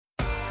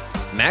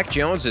Mac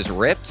Jones is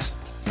ripped.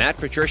 Matt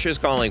Patricia's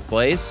calling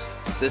plays.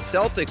 The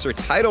Celtics are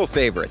title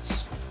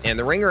favorites. And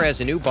The Ringer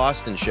has a new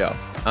Boston show.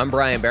 I'm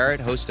Brian Barrett,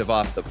 host of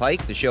Off the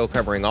Pike, the show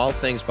covering all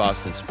things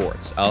Boston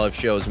sports. I'll have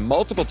shows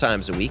multiple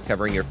times a week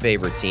covering your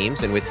favorite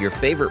teams and with your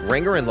favorite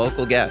Ringer and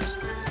local guests.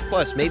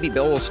 Plus, maybe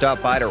Bill will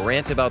stop by to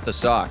rant about the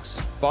Sox.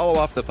 Follow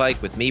Off the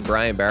Pike with me,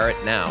 Brian Barrett,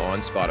 now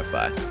on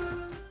Spotify.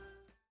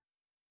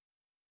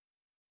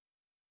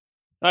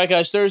 All right,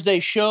 guys,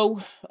 Thursday's show.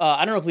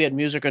 I don't know if we had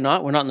music or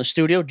not. We're not in the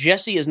studio.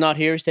 Jesse is not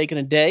here. He's taking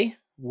a day,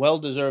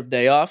 well-deserved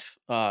day off.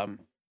 So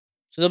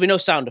there'll be no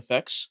sound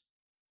effects.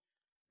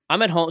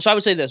 I'm at home. So I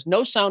would say this,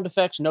 no sound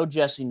effects, no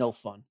Jesse, no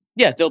fun.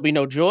 Yeah, there'll be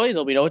no joy.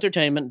 There'll be no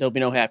entertainment. There'll be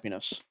no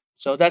happiness.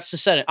 So that's the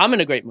setting. I'm in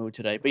a great mood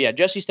today. But yeah,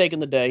 Jesse's taking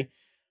the day.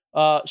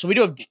 So we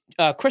do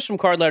have Chris from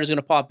Card Ladder is going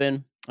to pop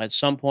in at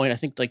some point. I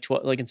think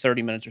like in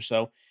 30 minutes or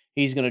so.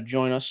 He's going to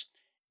join us.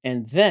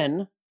 And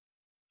then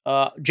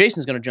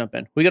Jason's going to jump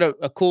in. We got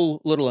a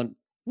cool little,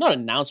 not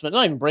announcement,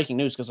 not even breaking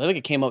news, because I think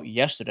it came out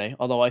yesterday,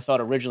 although I thought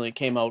originally it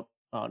came out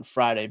on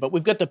Friday. But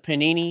we've got the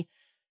Panini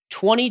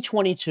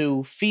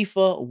 2022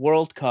 FIFA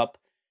World Cup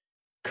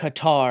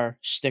Qatar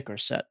sticker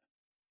set.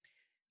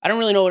 I don't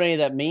really know what any of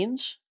that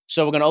means,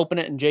 so we're going to open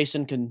it, and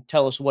Jason can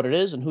tell us what it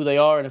is and who they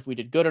are and if we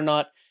did good or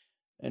not.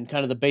 And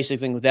kind of the basic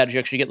thing with that is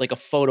you actually get like a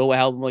photo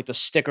album, like the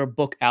sticker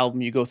book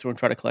album. You go through and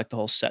try to collect the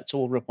whole set. So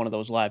we'll rip one of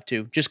those live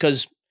too, just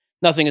because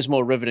nothing is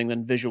more riveting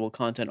than visual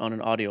content on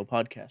an audio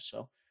podcast.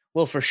 So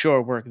we'll for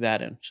sure work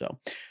that in. So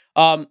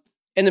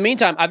in the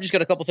meantime, I've just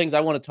got a couple things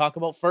I want to talk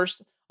about.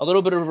 First, a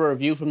little bit of a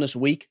review from this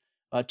week.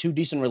 Two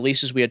decent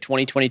releases. We had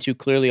 2022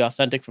 Clearly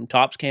Authentic from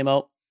Topps came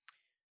out.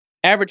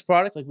 Average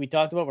product, like we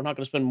talked about. We're not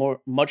going to spend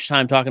much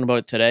time talking about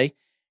it today.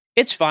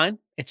 It's fine.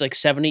 It's like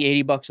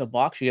 $70, $80 a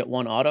box. You get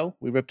one auto.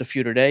 We ripped a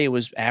few today. It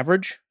was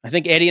average. I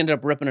think Eddie ended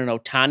up ripping an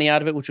Ohtani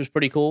out of it, which was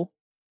pretty cool.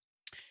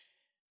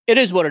 It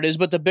is what it is,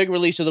 but the big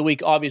release of the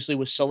week obviously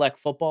was Select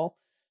Football.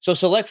 So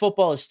Select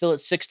Football is still at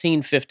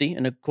 $16.50,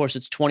 and of course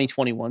it's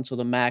 2021, so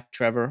the Mac,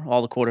 Trevor,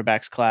 all the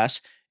quarterbacks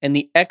class, and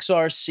the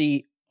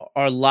XRC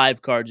are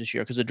live cards this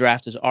year because the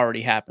draft has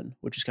already happened,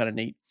 which is kind of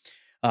neat.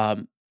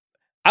 I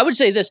would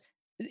say this.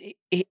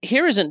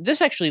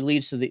 This actually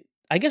leads to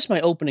I guess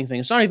my opening thing.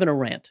 It's not even a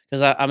rant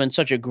because I'm in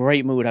such a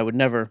great mood. I would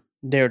never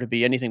dare to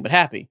be anything but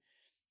happy.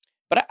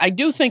 But I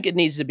do think it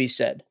needs to be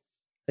said.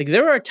 Like,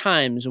 there are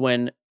times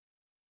when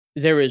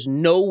there is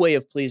no way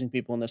of pleasing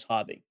people in this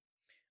hobby.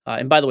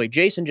 And by the way,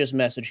 Jason just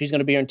messaged. He's going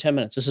to be here in 10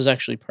 minutes. This is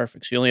actually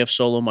perfect. So you only have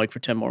solo mic for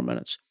 10 more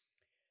minutes.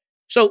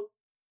 So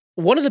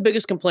one of the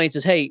biggest complaints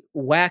is, hey,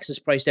 wax has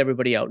priced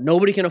everybody out.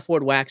 Nobody can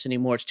afford wax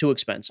anymore. It's too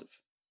expensive.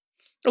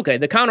 Okay,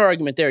 the counter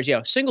argument there is,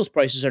 yeah, singles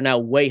prices are now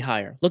way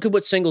higher. Look at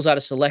what singles out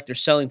of Select are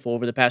selling for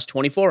over the past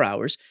 24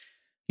 hours.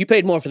 You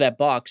paid more for that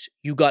box.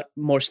 You got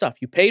more stuff.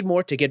 You paid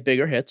more to get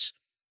bigger hits.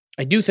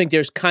 I do think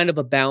there's kind of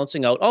a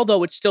balancing out,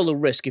 although it's still a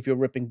risk if you're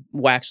ripping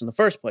wax in the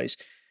first place.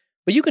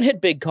 But you can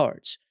hit big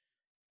cards.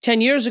 10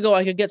 years ago,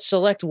 I could get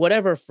Select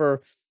whatever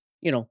for,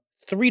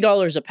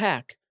 $3 a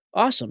pack.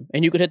 Awesome.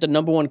 And you could hit the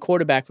number one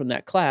quarterback from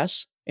that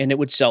class, and it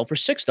would sell for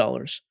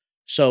 $6.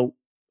 So,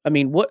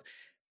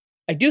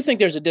 I do think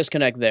there's a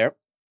disconnect there.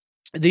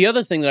 The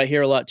other thing that I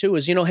hear a lot too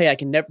is, hey,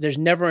 there's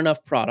never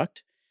enough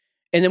product.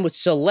 And then with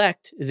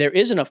Select, there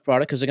is enough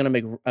product because they're going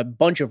to make a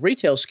bunch of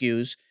retail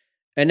SKUs.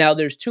 And now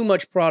there's too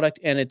much product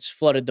and it's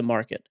flooded the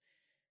market.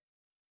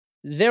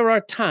 There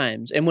are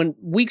times, and when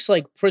weeks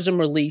like Prism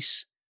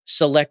release,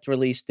 Select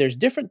release, there's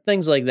different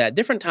things like that,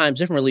 different times,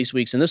 different release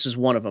weeks, and this is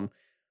one of them,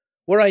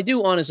 where I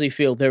do honestly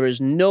feel there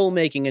is no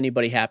making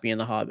anybody happy in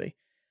the hobby.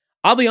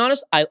 I'll be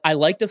honest, I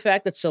like the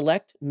fact that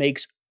Select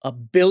makes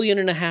 1.5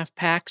 billion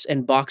packs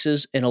and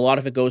boxes, and a lot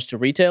of it goes to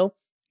retail.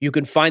 You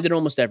can find it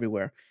almost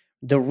everywhere.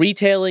 The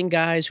retailing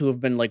guys who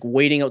have been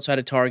waiting outside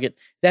of Target,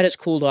 that has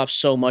cooled off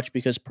so much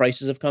because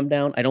prices have come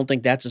down. I don't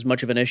think that's as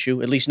much of an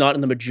issue, at least not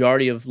in the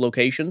majority of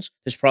locations.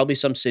 There's probably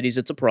some cities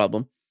it's a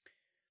problem.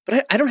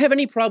 But I don't have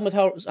any problem with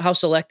how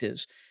Select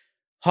is.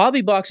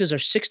 Hobby boxes are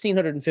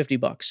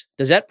 $1,650.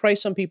 Does that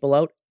price some people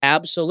out?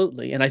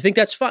 Absolutely. And I think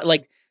that's fine.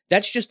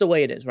 That's just the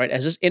way it is, right?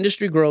 As this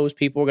industry grows,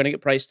 people are going to get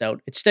priced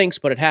out. It stinks,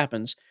 but it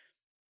happens.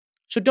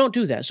 So don't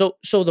do that.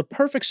 So the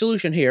perfect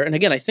solution here, and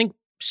again, I think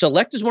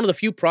Select is one of the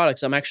few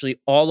products I'm actually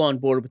all on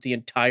board with the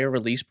entire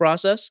release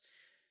process.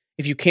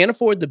 If you can't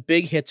afford the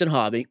big hits in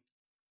hobby,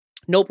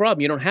 no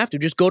problem. You don't have to.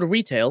 Just go to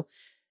retail,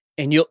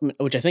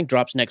 which I think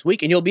drops next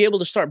week, and you'll be able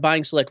to start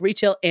buying Select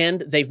retail,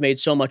 and they've made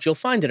so much you'll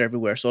find it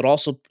everywhere. So it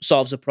also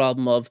solves the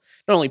problem of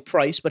not only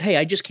price, but hey,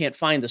 I just can't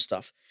find the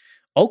stuff.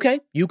 Okay,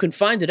 you can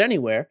find it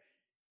anywhere.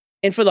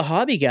 And for the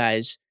hobby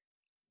guys,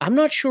 I'm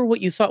not sure what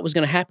you thought was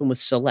going to happen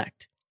with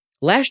Select.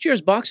 Last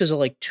year's boxes are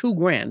like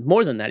 $2,000,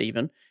 more than that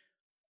even.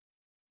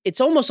 It's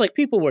almost like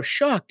people were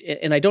shocked,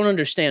 and I don't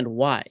understand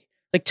why.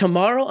 Like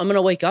tomorrow, I'm going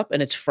to wake up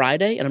and it's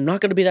Friday, and I'm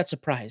not going to be that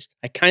surprised.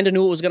 I kind of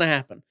knew it was going to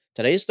happen.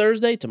 Today's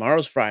Thursday,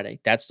 tomorrow's Friday.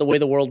 That's the way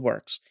the world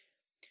works.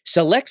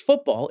 Select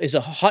Football is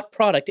a hot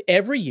product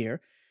every year.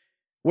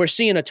 We're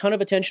seeing a ton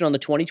of attention on the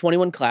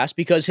 2021 class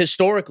because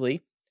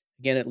historically,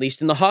 again, at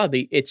least in the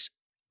hobby, it's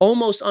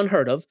almost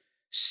unheard of.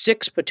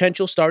 6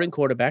 potential starting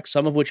quarterbacks,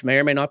 some of which may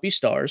or may not be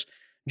stars.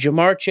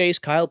 Jamar Chase,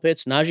 Kyle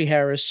Pitts, Najee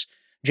Harris,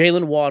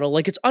 Jalen Waddle.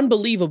 Like, it's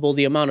unbelievable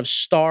the amount of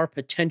star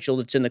potential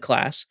that's in the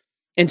class.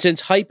 And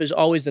since hype is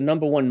always the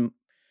number one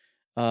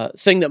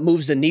thing that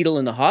moves the needle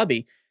in the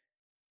hobby,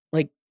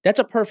 like, that's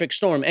a perfect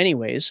storm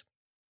anyways.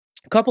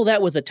 Couple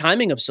that with the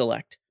timing of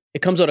Select.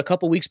 It comes out a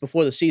couple weeks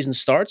before the season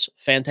starts.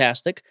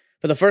 Fantastic.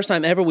 For the first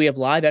time ever, we have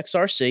live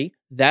XRC.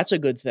 That's a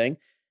good thing.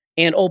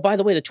 And, oh, by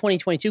the way, the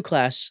 2022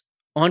 class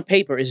on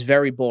paper is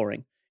very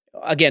boring.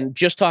 Again,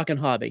 just talking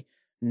hobby.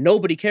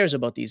 Nobody cares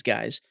about these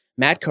guys.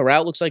 Matt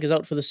Corral looks like he's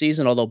out for the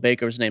season, although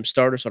Baker's named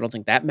starter, so I don't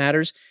think that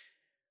matters.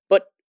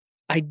 But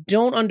I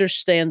don't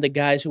understand the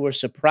guys who are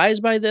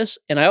surprised by this,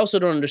 and I also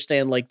don't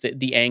understand like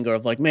the anger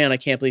of like, man, I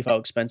can't believe how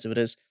expensive it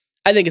is.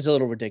 I think it's a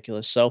little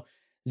ridiculous. So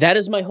that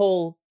is my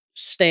whole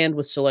stand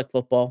with Select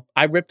Football.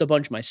 I ripped a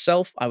bunch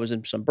myself. I was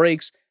in some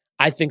breaks.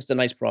 I think it's a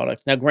nice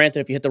product. Now,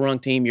 granted, if you hit the wrong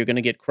team, you're going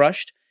to get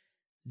crushed.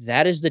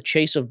 That is the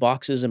chase of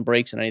boxes and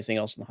breaks and anything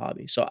else in the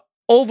hobby. So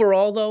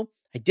overall, though,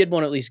 I did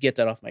want to at least get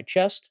that off my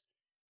chest.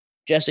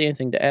 Jesse,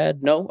 anything to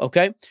add? No?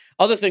 Okay.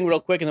 Other thing real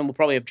quick, and then we'll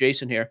probably have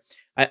Jason here.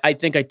 I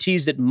think I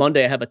teased it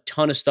Monday. I have a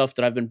ton of stuff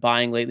that I've been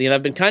buying lately, and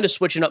I've been kind of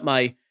switching up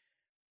my,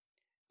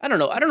 I don't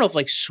know if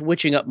like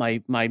switching up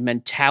my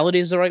mentality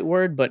is the right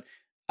word, but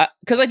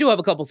because I do have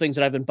a couple things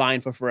that I've been buying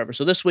for forever.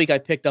 So this week I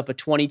picked up a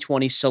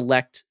 2020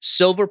 Select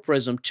Silver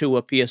Prism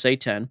Tua PSA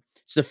 10.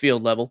 It's the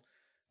field level.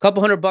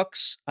 Couple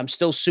 $100. I'm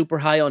still super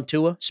high on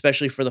Tua,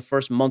 especially for the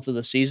first month of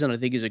the season. I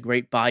think he's a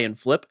great buy and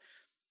flip.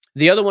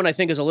 The other one I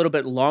think is a little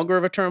bit longer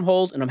of a term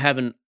hold, and I'm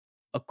having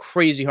a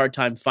crazy hard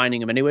time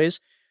finding them anyways.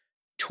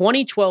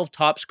 2012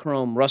 Topps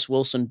Chrome Russ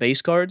Wilson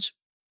base cards.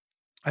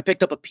 I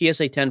picked up a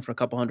PSA 10 for a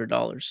couple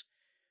 $100.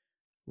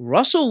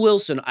 Russell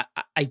Wilson,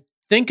 I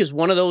think, is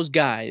one of those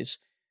guys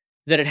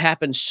that it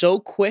happened so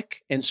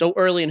quick and so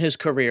early in his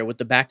career with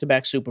the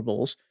back-to-back Super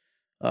Bowls,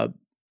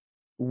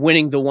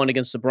 winning the one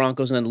against the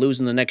Broncos and then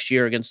losing the next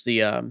year against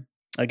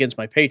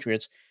my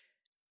Patriots.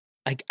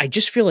 I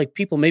just feel like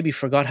people maybe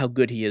forgot how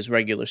good he is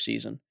regular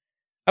season.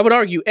 I would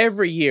argue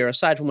every year,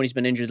 aside from when he's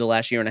been injured the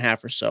last year and a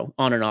half or so,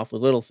 on and off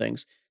with little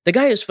things, the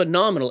guy is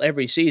phenomenal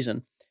every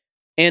season.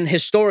 And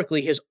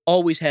historically has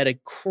always had a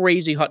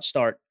crazy hot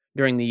start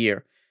during the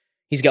year.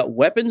 He's got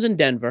weapons in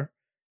Denver.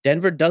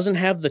 Denver doesn't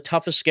have the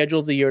toughest schedule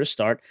of the year to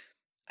start.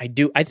 I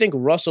think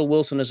Russell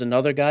Wilson is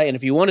another guy. And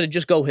if you wanted to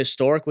just go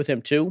historic with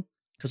him too,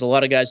 because a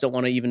lot of guys don't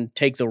want to even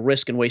take the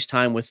risk and waste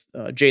time with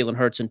Jalen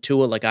Hurts and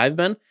Tua like I've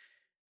been,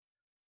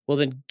 well,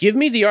 then give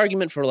me the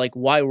argument for like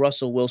why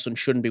Russell Wilson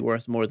shouldn't be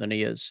worth more than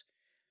he is.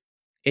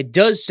 It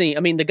does seem, I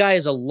mean, the guy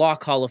is a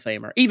lock Hall of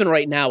Famer. Even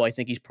right now, I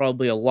think he's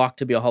probably a lock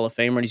to be a Hall of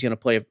Famer, and he's going to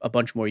play a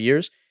bunch more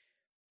years.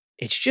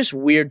 It's just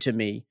weird to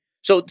me.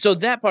 So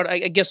that part, I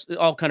guess it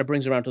all kind of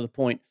brings around to the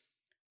point.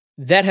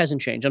 That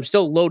hasn't changed. I'm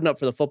still loading up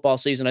for the football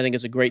season. I think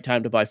it's a great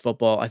time to buy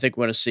football. I think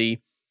we're going to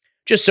see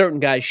just certain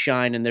guys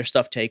shine and their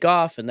stuff take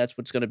off, and that's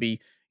what's going to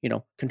be,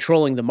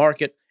 controlling the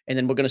market. And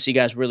then we're going to see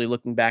guys really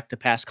looking back to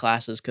past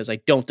classes because I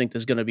don't think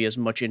there's going to be as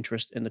much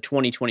interest in the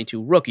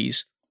 2022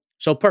 rookies.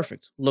 So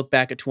perfect. Look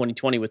back at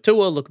 2020 with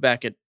Tua, look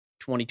back at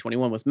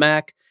 2021 with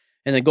Mac,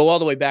 and then go all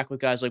the way back with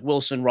guys like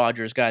Wilson,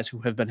 Rodgers, guys who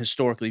have been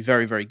historically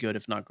very, very good,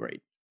 if not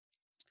great.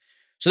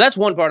 So that's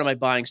one part of my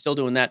buying, still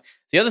doing that.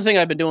 The other thing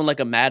I've been doing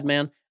like a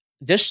madman,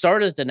 this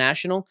started at the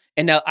National,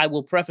 and now I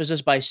will preface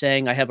this by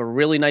saying I have a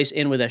really nice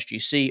in with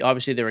SGC.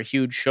 Obviously, they're a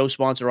huge show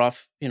sponsor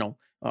off, on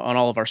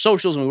all of our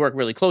socials, and we work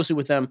really closely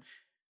with them.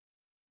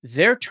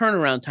 Their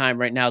turnaround time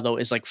right now, though,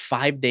 is like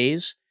 5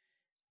 days.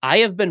 I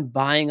have been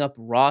buying up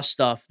raw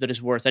stuff that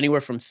is worth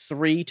anywhere from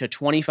 $3 to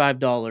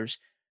 $25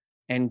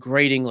 and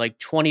grading like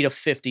 20 to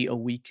 50 a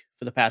week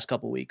for the past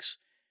couple weeks.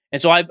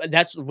 And so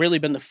that's really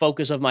been the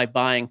focus of my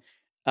buying.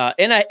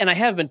 And I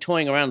have been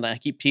toying around, and I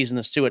keep teasing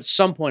this too. At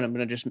some point, I'm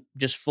going to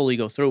just fully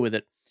go through with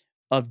it,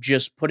 of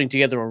just putting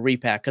together a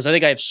repack, because I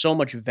think I have so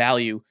much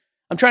value.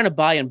 I'm trying to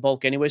buy in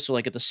bulk anyway, so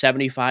like at the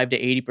 75 to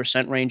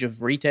 80% range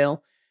of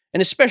retail. And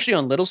especially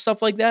on little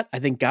stuff like that, I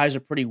think guys are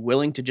pretty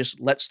willing to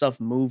just let stuff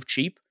move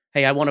cheap.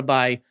 Hey, I want to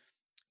buy,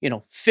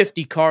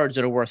 50 cards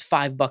that are worth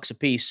 $5 a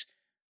piece.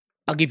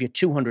 I'll give you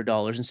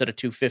 $200 instead of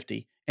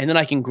 $250, and then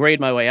I can grade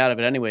my way out of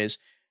it anyways.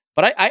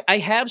 But I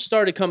have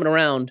started coming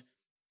around,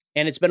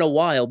 and it's been a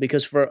while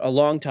because for a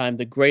long time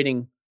the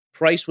grading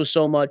price was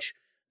so much,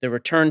 the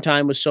return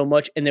time was so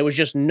much, and there was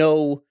just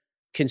no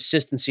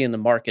consistency in the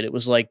market. It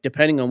was like,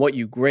 depending on what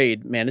you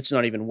grade, man, it's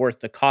not even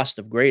worth the cost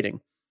of grading.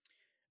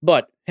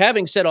 But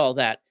having said all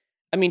that,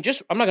 I mean,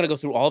 I'm not going to go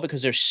through all of it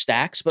because there's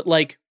stacks, but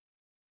like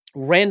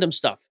random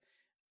stuff.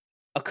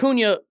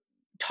 Acuna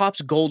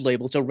Topps Gold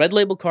Label. It's a red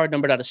label card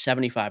numbered out of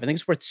 75. I think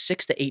it's worth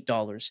 $6 to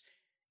 $8.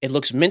 It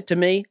looks mint to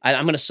me.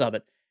 I'm going to sub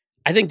it.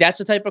 I think that's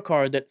the type of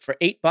card that for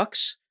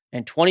 $8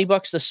 and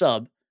 $20 to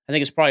sub, I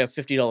think it's probably a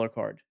 $50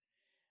 card.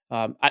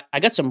 I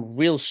got some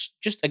real,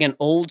 just again,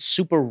 old,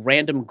 super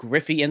random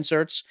Griffey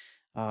inserts.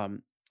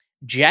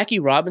 Jackie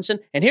Robinson.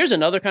 And here's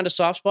another kind of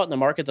soft spot in the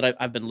market that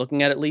I've been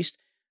looking at least.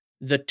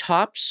 The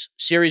Topps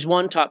Series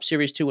 1, Topps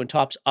Series 2, and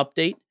Topps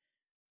Update.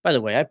 By the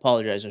way, I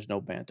apologize, there's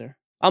no banter.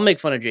 I'll make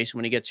fun of Jason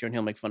when he gets here, and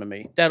he'll make fun of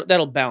me.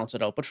 That'll balance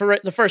it out. But for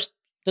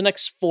the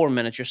next 4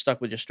 minutes, you're stuck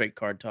with just straight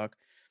card talk.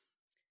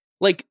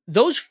 Like,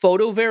 those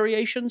photo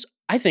variations,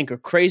 I think, are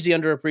crazy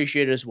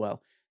underappreciated as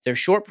well. They're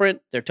short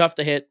print, they're tough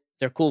to hit,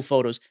 they're cool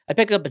photos. I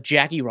picked up a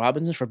Jackie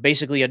Robinson for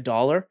basically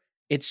 $1.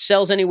 It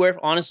sells anywhere,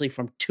 honestly,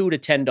 from $2 to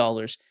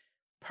 $10.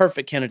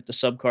 Perfect candidate to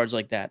sub cards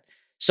like that.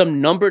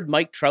 Some numbered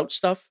Mike Trout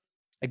stuff.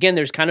 Again,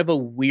 there's kind of a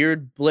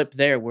weird blip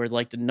there where,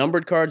 like, the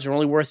numbered cards are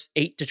only worth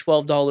 $8 to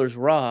 $12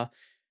 raw.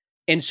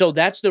 And so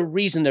that's the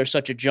reason there's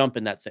such a jump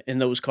in in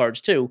those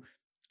cards too.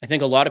 I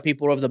think a lot of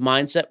people are of the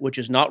mindset, which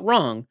is not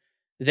wrong,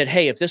 that,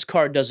 hey, if this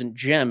card doesn't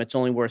gem, it's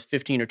only worth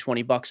 15 or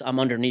 20 bucks. I'm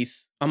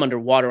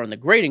underwater on the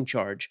grading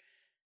charge.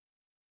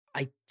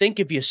 I think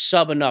if you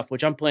sub enough,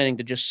 which I'm planning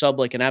to just sub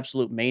like an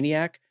absolute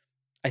maniac,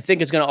 I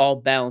think it's going to all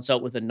balance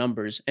out with the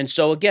numbers. And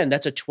so again,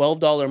 that's a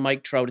 $12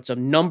 Mike Trout. It's a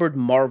numbered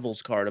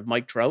Marvels card of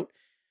Mike Trout.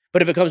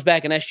 But if it comes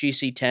back in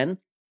SGC 10,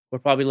 we're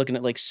probably looking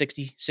at like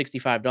 $60,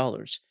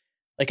 $65.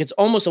 Like, it's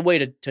almost a way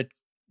to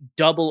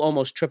double,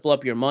 almost triple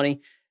up your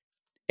money.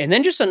 And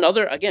then just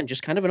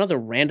kind of another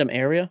random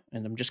area,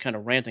 and I'm just kind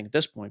of ranting at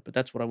this point, but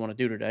that's what I want to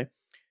do today.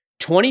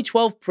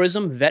 2012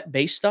 Prism vet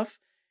base stuff.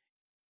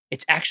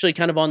 It's actually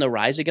kind of on the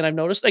rise again, I've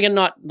noticed. Again,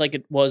 not like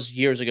it was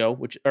years ago,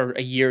 or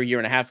a year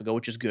and a half ago,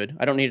 which is good.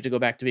 I don't need it to go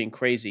back to being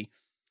crazy.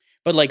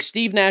 But like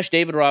Steve Nash,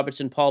 David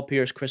Robertson, Paul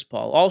Pierce, Chris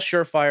Paul, all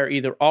surefire,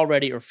 either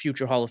already or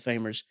future Hall of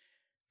Famers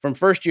from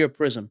first year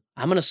Prism.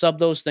 I'm going to sub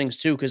those things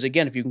too, because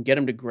again, if you can get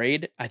them to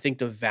grade, I think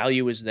the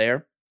value is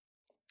there.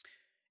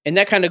 And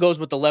that kind of goes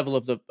with the level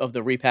of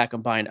the repack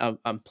combined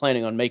I'm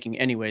planning on making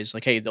anyways.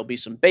 Like, hey, there'll be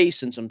some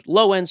base and some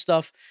low end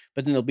stuff,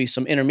 but then there'll be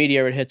some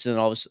intermediate hits, and then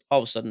all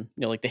of a sudden,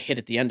 like the hit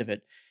at the end of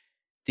it.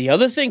 The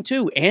other thing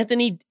too,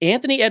 Anthony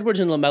Edwards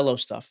and LaMelo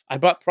stuff. I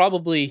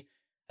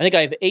think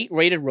I have 8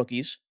 rated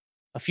rookies,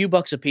 a few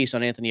bucks a piece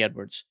on Anthony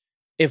Edwards.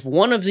 If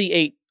one of the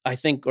 8, I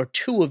think, or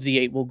 2 of the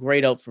 8 will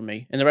grade out for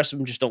me, and the rest of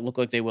them just don't look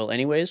like they will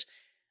anyways,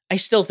 I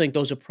still think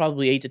those are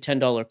probably $8 to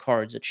 $10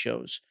 cards at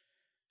shows.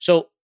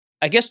 So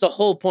I guess the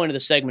whole point of the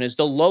segment is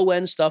the low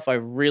end stuff I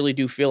really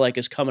do feel like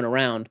is coming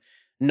around,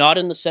 not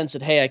in the sense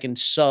that, hey, I can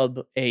sub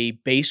a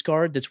base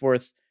card that's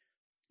worth,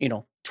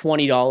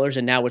 $20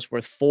 and now it's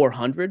worth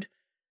 $400.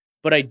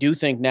 But I do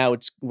think now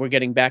we're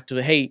getting back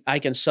to hey, I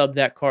can sub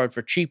that card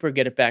for cheaper,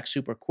 get it back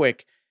super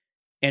quick,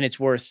 and it's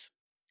worth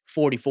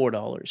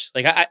 $44.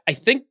 Like, I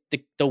think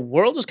the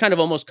world has kind of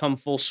almost come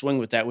full swing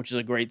with that, which is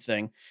a great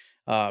thing.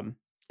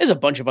 There's a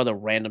bunch of other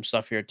random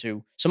stuff here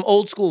too. Some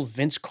old school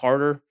Vince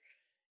Carter,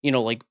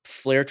 like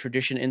Flair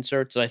tradition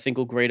inserts that I think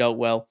will grade out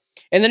well.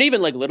 And then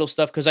even like little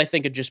stuff, because I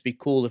think it'd just be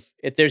cool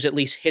if there's at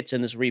least hits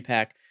in this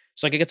repack.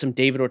 So I could get some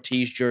David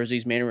Ortiz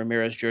jerseys, Manny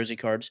Ramirez jersey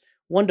cards,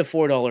 $1 to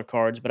 $4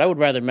 cards, but I would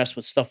rather mess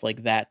with stuff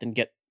like that than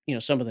get,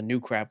 some of the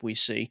new crap we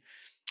see.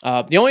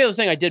 The only other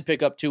thing I did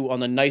pick up too on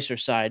the nicer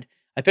side,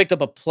 I picked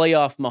up a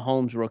playoff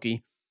Mahomes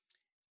rookie.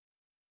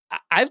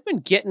 I've been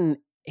getting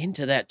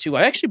into that too.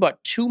 I actually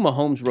bought 2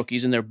 Mahomes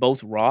rookies and they're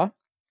both raw.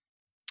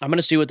 I'm going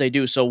to see what they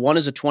do. So one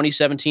is a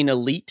 2017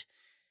 Elite.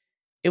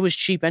 It was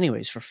cheap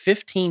anyways for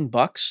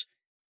 $15.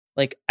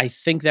 Like, I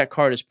think that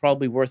card is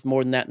probably worth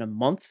more than that in a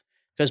month,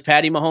 because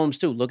Patty Mahomes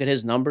too. Look at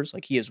his numbers.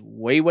 Like, he is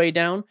way, way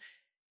down.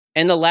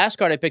 And the last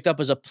card I picked up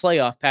was a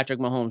playoff Patrick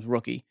Mahomes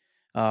rookie.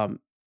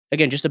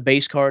 Again, just a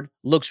base card.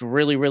 Looks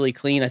really, really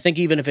clean. I think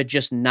even if it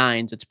just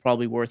 9s, it's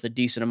probably worth a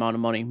decent amount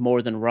of money,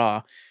 more than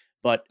raw.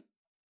 But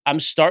I'm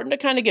starting to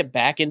kind of get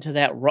back into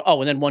that.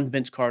 Oh, and then one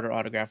Vince Carter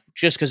autograph,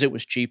 just because it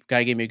was cheap.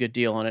 Guy gave me a good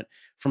deal on it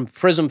from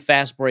Prism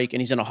Fast Break,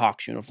 and he's in a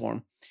Hawks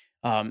uniform.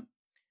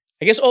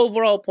 I guess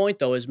overall point,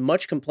 though, as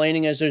much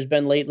complaining as there's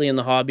been lately in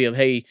the hobby of,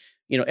 hey,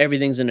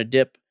 everything's in a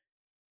dip,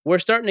 we're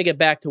starting to get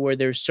back to where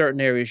there's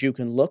certain areas you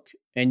can look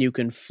and you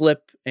can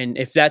flip. And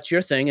if that's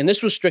your thing, and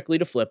this was strictly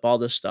to flip all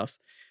this stuff,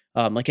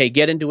 like, hey,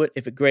 get into it.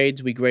 If it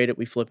grades, we grade it,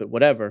 we flip it,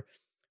 whatever.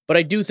 But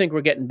I do think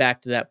we're getting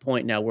back to that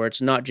point now where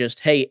it's not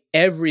just, hey,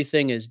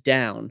 everything is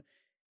down.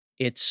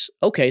 It's,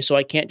 okay, so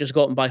I can't just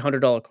go out and buy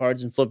 $100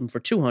 cards and flip them for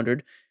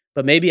 $200,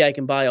 but maybe I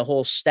can buy a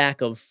whole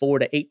stack of $4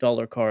 to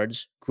 $8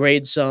 cards,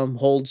 grade some,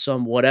 hold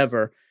some,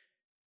 whatever.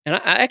 And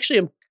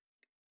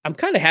I'm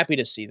kind of happy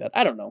to see that.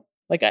 I don't know.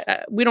 Like,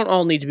 we don't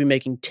all need to be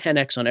making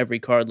 10x on every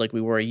card like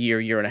we were a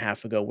year and a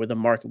half ago, where the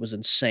market was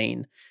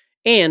insane.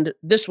 And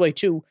this way,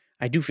 too,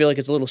 I do feel like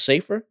it's a little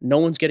safer. No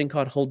one's getting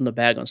caught holding the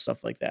bag on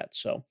stuff like that.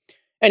 So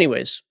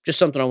anyways, just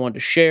something I wanted to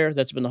share.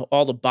 That's been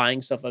all the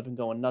buying stuff I've been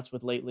going nuts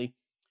with lately.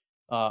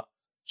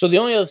 So the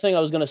only other thing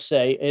I was going to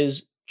say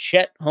is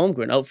Chet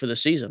Holmgren out for the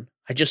season.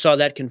 I just saw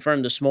that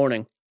confirmed this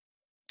morning.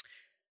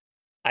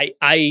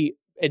 I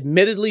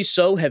admittedly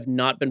have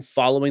not been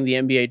following the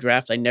NBA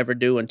draft. I never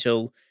do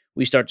until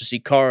we start to see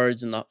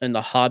cards and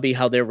the hobby,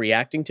 how they're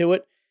reacting to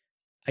it.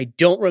 I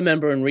don't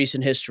remember in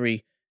recent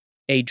history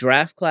a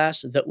draft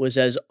class that was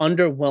as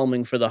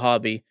underwhelming for the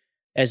hobby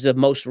as the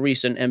most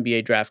recent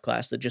NBA draft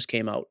class that just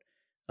came out,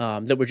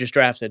 that were just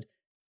drafted.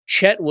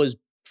 Chet was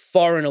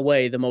far and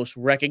away the most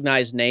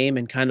recognized name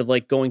and kind of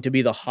like going to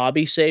be the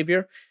hobby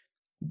savior.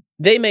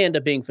 They may end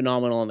up being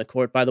phenomenal on the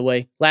court, by the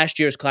way. Last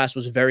year's class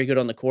was very good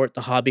on the court.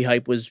 The hobby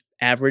hype was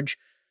average,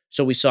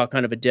 so we saw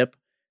kind of a dip.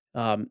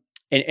 And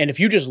if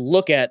you just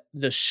look at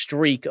the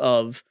streak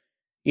of,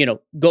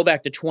 go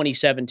back to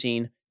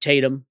 2017,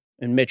 Tatum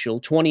and Mitchell,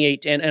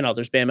 2018, and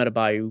others, Bam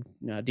Adebayo,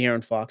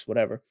 De'Aaron Fox,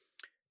 whatever.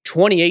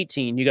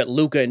 2018, you got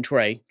Luka and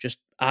Trey, just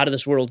out of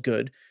this world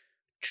good.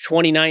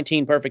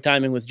 2019, perfect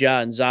timing with Ja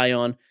and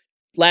Zion.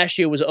 Last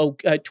year was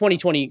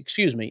 2020,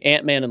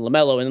 Ant-Man and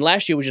LaMelo, and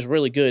last year was just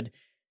really good.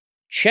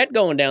 Chet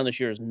going down this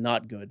year is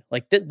not good.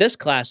 Like, this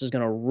class is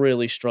going to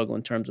really struggle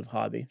in terms of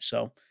hobby,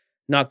 so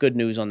not good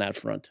news on that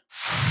front.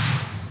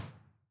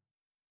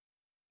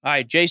 All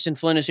right, Jason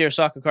Flynn is here,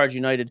 Soccer Cards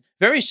United.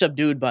 Very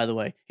subdued, by the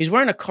way. He's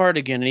wearing a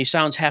cardigan, and he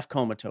sounds half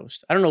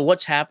comatose. I don't know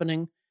what's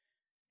happening.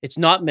 It's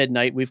not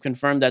midnight. We've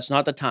confirmed that's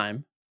not the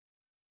time.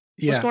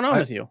 What's going on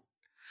with you?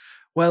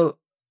 Well,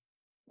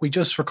 we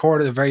just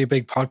recorded a very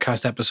big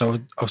podcast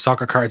episode of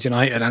Soccer Cards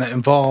United, and it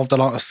involved a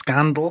lot of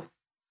scandal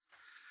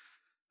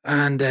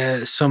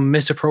and some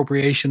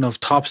misappropriation of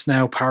Tops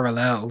Now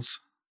parallels.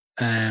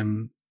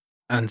 And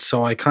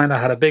so I kind of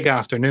had a big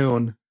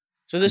afternoon.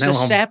 So this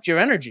has sapped your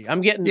energy.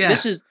 I'm getting,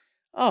 this is,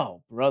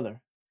 oh, brother.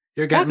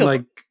 You're getting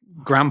like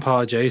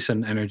Grandpa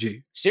Jason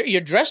energy.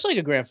 You're dressed like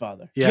a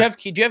grandfather. Yeah.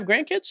 Do you have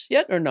grandkids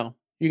yet or no?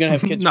 You're going to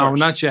have kids No, first?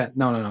 not yet.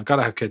 No. Got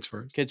to have kids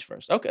first. Kids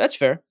first. Okay, that's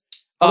fair.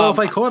 Although if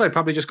I could, I'd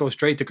probably just go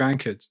straight to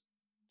grandkids.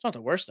 It's not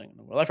the worst thing in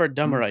the world. I've heard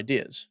dumber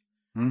ideas.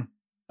 Mm.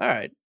 All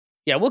right.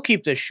 Yeah, we'll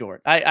keep this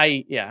short.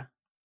 Yeah.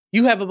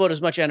 You have about as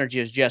much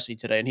energy as Jesse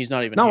today, and he's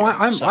not even here.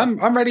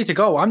 I'm ready to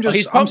go. I'm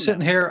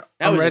sitting here.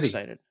 I'm ready.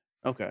 Excited.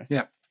 Okay.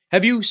 Yeah.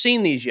 Have you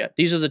seen these yet?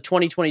 These are the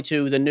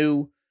 2022, the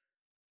new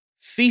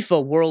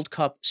FIFA World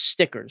Cup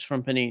stickers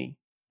from Panini.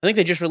 I think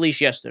they just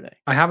released yesterday.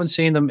 I haven't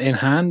seen them in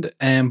hand,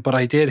 but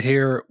I did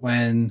hear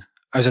when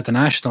I was at the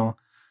National.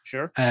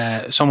 Sure.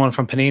 Someone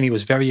from Panini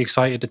was very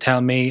excited to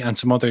tell me and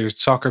some other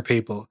soccer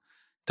people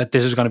that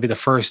this was going to be the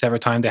first ever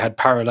time they had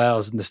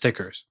parallels in the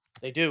stickers.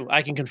 They do.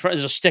 I can confirm.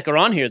 There's a sticker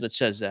on here that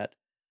says that.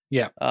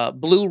 Yeah.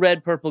 Blue,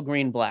 red, purple,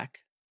 green, black.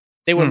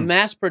 They were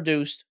mass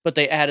produced, but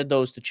they added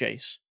those to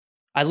chase.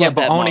 I love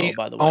that model,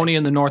 by the way. Only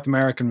in the North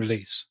American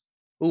release.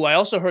 Ooh, I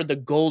also heard the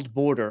gold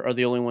border are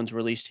the only ones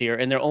released here,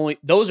 and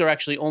those are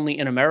actually only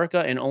in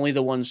America and only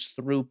the ones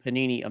through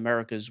Panini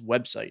America's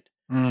website.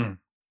 Okay.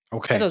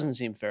 That doesn't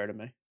seem fair to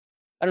me.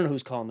 I don't know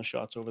who's calling the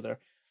shots over there.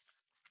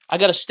 I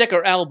got a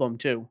sticker album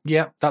too.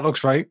 Yeah, that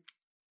looks right.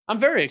 I'm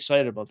very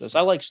excited about this.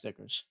 I like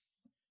stickers.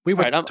 We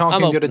were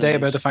talking the other day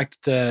about the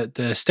fact that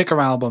the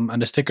sticker album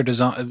and the sticker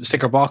design,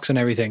 sticker box and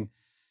everything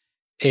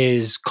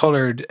is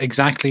colored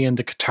exactly in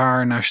the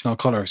Qatar national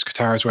colors.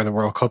 Qatar is where the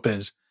World Cup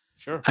is.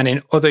 Sure. And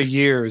in other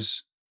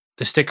years,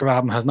 the sticker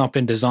album has not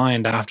been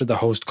designed after the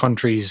host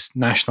country's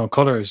national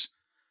colors.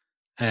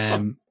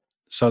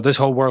 So this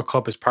whole World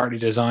Cup is partly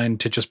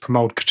designed to just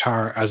promote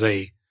Qatar as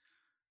a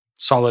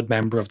solid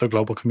member of the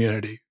global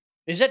community.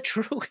 Is that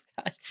true?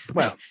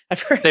 Well,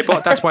 I've heard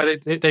that's why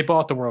they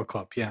bought the World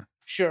Cup. Yeah.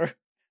 Sure.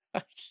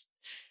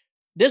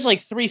 There's like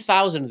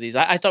 3,000 of these.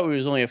 I thought there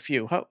was only a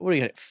few. What do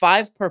you get?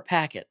 5 per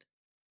packet.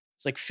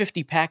 It's like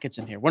 50 packets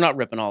in here. We're not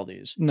ripping all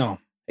these. No.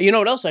 You know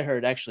what else I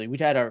heard, actually? We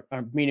had our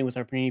meeting with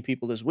our Panini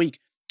people this week.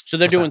 So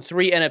they're doing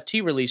 3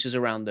 NFT releases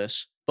around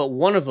this, but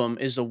one of them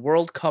is the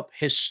World Cup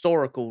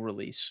historical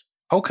release.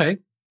 Okay.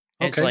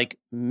 It's like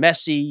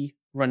Messi,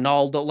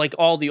 Ronaldo, like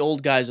all the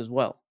old guys as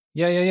well.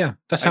 Yeah.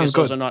 That sounds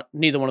good.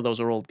 Neither one of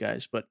those are old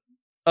guys, but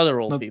other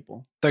old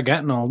people. They're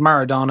getting old.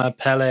 Maradona,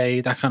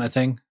 Pele, that kind of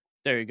thing.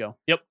 There you go.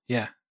 Yep.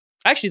 Yeah.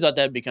 I actually thought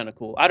that'd be kind of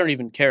cool. I don't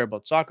even care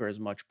about soccer as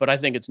much, but I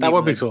think it's neat. That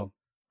would be cool.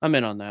 I'm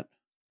in on that.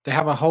 They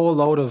have a whole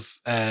load of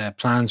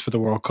plans for the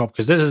World Cup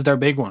because this is their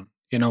big one.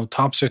 You know,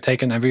 Tops are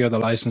taking every other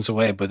license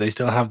away, but they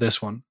still have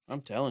this one.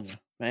 I'm telling you,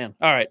 man.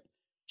 All right.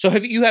 So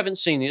you haven't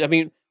seen these? I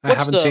mean, I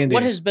haven't seen these.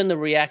 What has been the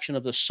reaction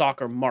of the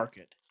soccer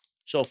market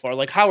so far?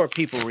 Like, how are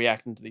people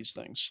reacting to these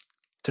things?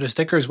 To the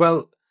stickers?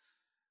 Well,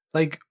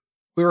 like,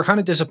 we were kind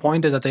of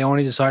disappointed that they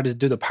only decided to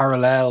do the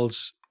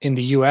parallels in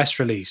the US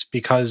release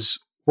because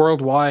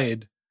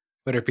worldwide,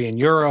 whether it be in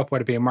Europe,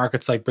 whether it be in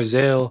markets like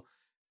Brazil,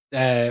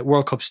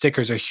 World Cup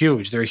stickers are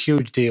huge. They're a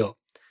huge deal.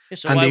 Yeah,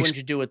 so why wouldn't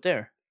you do it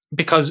there?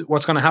 Because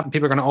what's going to happen,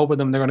 people are going to open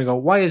them. They're going to go,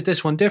 why is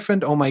this one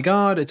different? Oh my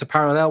God, it's a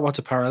parallel. What's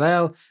a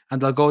parallel?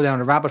 And they'll go down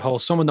a rabbit hole.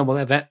 Some of them will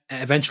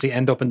eventually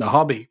end up in the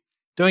hobby.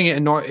 Doing it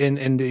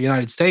in the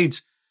United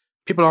States,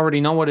 people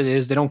already know what it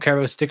is. They don't care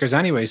about stickers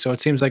anyway. So it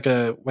seems like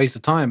a waste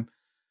of time.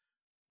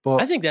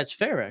 But I think that's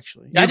fair,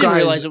 actually. I didn't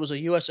realize it was a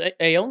USA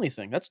only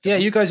thing. That's dumb. Yeah,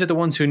 you guys are the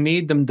ones who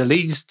need them the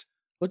least.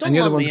 Well, and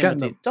you're the ones getting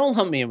them. Don't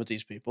lump me in with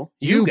these people.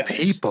 You guys.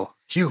 people.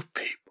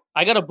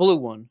 I got a blue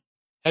one.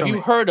 Have you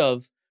heard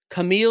of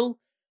Kamil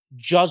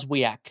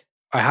Józwiak?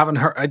 I haven't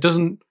heard. It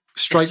doesn't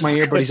strike my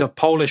ear, but he's a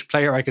Polish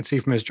player. I could see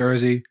from his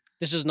jersey.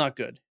 This is not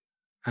good.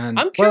 And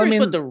I'm curious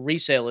what the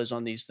resale is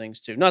on these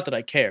things too. Not that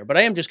I care, but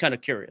I am just kind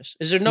of curious.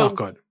 Is there not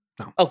good?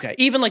 No. Okay,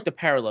 even like the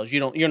parallels,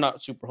 you're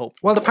not super hopeful.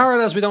 Well, the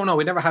parallels we don't know.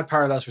 We never had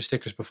parallels for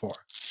stickers before.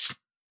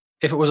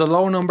 If it was a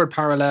low numbered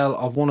parallel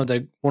of one of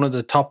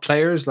the top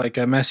players like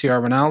a Messi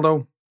or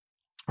Ronaldo,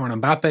 or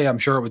an Mbappe, I'm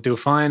sure it would do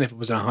fine if it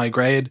was in a high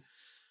grade.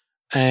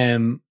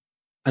 And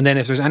then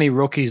if there's any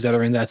rookies that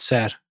are in that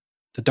set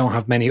that don't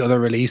have many other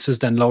releases,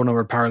 then low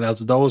numbered parallels,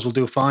 those will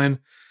do fine.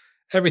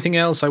 Everything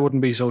else, I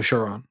wouldn't be so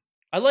sure on.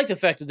 I like the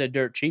fact that they're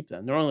dirt cheap.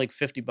 Then they're only like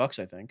 $50,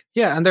 I think.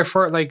 Yeah, and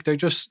they're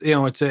just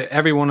it's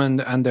everyone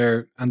and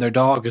their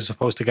dog is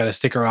supposed to get a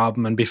sticker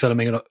album and be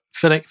filling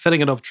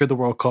it up through the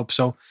World Cup.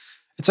 So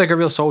it's like a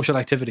real social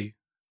activity.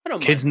 I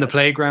don't Kids in mind the that.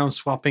 playground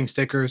swapping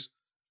stickers.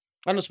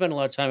 I don't spend a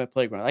lot of time at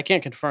playground. I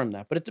can't confirm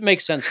that, but it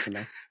makes sense to me.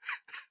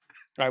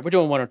 All right, we're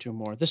doing one or two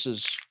more. This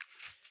is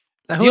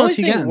Now, The who only else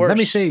you thing getting? Let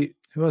me worse- see.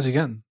 Who else you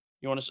getting?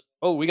 you want to.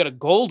 Oh, we got a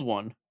gold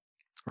one.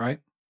 Right?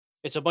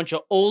 It's a bunch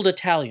of old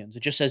Italians.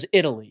 It just says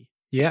Italy.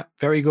 Yeah,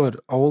 very good.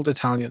 Old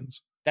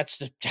Italians. That's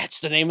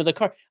the name of the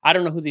car. I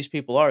don't know who these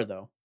people are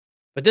though,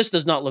 but this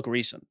does not look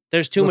recent.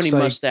 There's too Looks many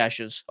like-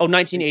 mustaches. Oh,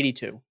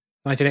 1982.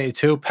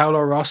 1982. Paolo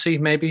Rossi,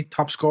 maybe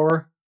top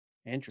scorer.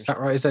 Is Interesting. that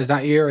right? Is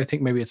that year? I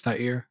think maybe it's that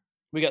year.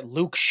 We got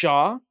Luke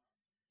Shaw,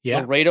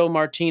 Yeah. Laredo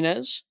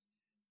Martinez,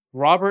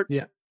 Robert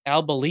Yeah.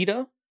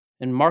 Albalita,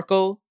 and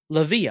Marco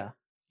Lavia.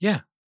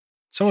 Yeah.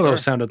 Some of those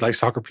Sure. sounded like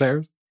soccer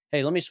players.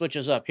 Hey, let me switch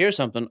this up. Here's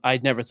something I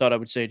never thought I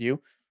would say to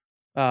you.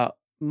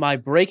 My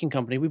braking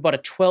company, we bought a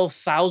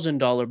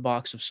 $12,000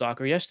 box of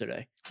soccer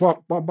yesterday.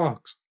 What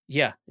box?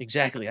 Yeah,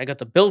 exactly. I got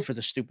the bill for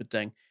the stupid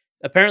thing.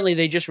 Apparently,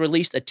 they just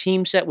released a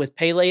team set with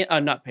Pele.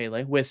 Not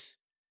Pele.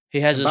 He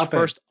has his Mbappe.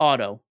 first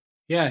auto.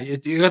 Yeah,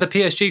 you got the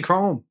PSG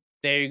Chrome.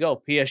 There you go,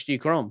 PSG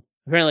Chrome.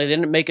 Apparently, they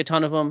didn't make a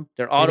ton of them.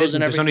 They're They autos didn't.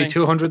 and There's everything. only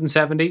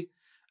 270,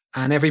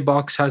 and every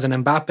box has an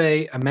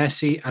Mbappe, a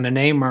Messi, and a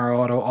Neymar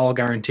auto, all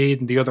guaranteed,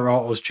 and the other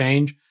autos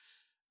change.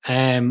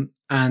 And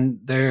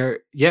they're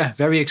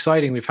very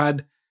exciting. We've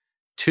had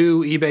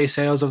 2 eBay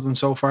sales of them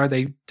so far.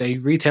 They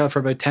retail for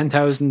about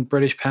 10,000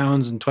 British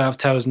pounds and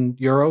 12,000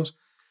 euros.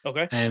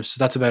 Okay. So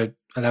that's about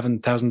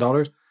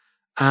 $11,000,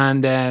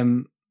 and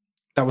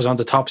that was on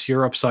the Tops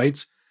Europe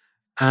sites.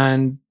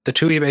 And the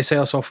 2 eBay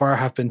sales so far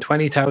have been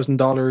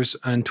 $20,000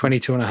 and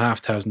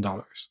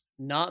 $22,500.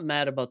 Not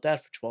mad about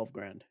that for 12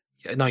 grand.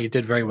 Yeah, no, you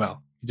did very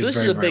well. You So did this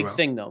very, is a very big well.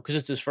 thing though, because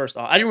it's his first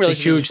auto. I didn't It's a realize it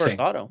was huge his first thing.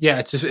 auto. Yeah,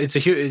 it's a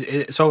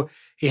huge. So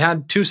he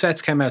had 2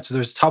 sets came out. So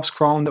there's Tops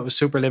Chrome that was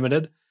super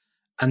limited,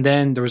 and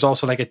then there was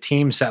also like a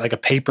team set, like a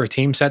paper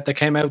team set that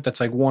came out. That's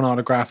like 1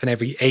 autograph in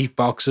every 8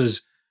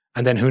 boxes,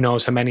 and then who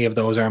knows how many of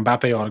those are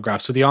Mbappe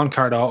autographs. So the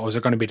on-card autos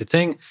are going to be the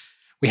thing.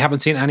 We haven't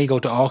seen any go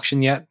to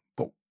auction yet,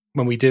 but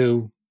when we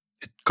do,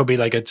 it could be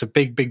like it's a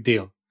big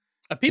deal.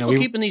 Are people we-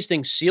 keeping these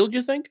things sealed,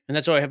 you think? And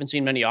that's why I haven't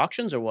seen many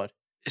auctions or what?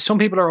 Some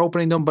people are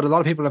opening them, but a lot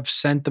of people have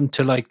sent them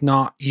to like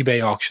not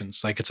eBay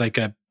auctions. Like it's like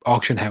a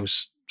auction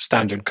house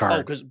standard Oh,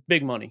 card. because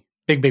big money.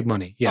 Big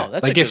money. Yeah. Oh,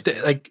 that's like a if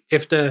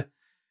good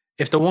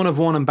if the 1 of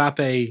 1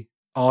 Mbappe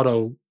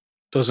auto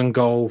doesn't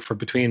go for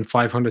between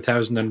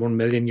 500,000 and $1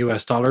 million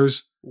US,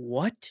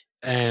 What?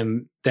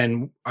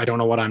 then I don't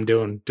know what I'm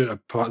doing a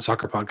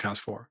soccer podcast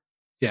for.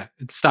 Yeah,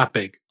 it's that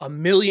big. $1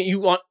 million? You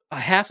want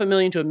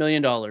 $500,000 to $1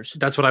 million?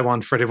 That's what I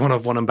want for the 1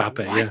 of 1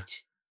 Mbappe. What?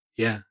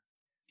 Yeah.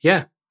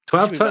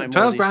 12 Should we buy more of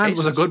 12 these grand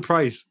was a cases? good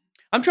price.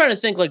 I'm trying to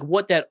think like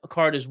what that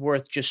card is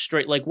worth just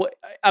straight. Like what?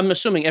 I'm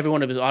assuming every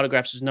one of his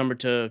autographs is numbered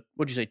to,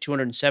 what'd you say,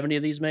 270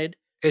 of these made?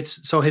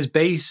 It's so his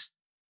base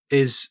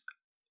is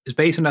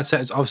based on that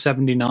set is of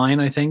 79,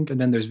 I think, and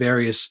then there's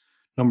various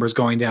numbers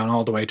going down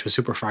all the way to a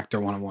Superfractor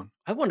 101.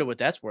 I wonder what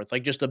that's worth.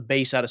 Like just a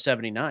base out of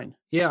 79.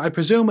 Yeah, I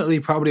presume it'll be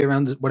probably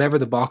around whatever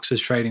the box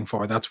is trading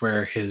for. That's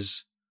where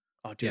his.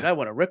 Oh, dude, Yeah. I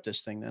want to rip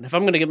this thing then. If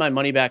I'm going to get my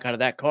money back out of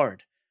that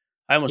card,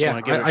 I almost Yeah,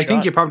 want to give it a I think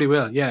shot. you probably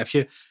will. Yeah, if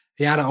you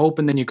had it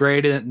open, then you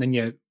graded it, and then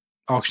you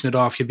auction it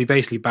off, you'd be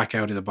basically back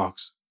out of the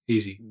box.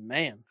 Easy.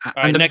 Man. A- All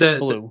right, and the- next the-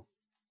 blue.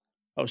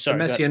 Oh, The sorry.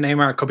 go Messi ahead. and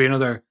Neymar could be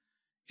another,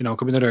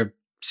 could be another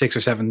 6 or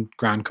 7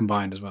 grand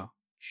combined as well.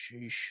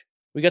 Sheesh.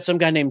 We got some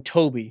guy named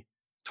Toby.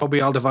 Toby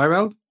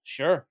Alderweireld?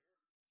 Sure.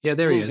 Yeah,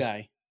 there he Blue is.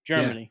 guy.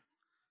 Germany.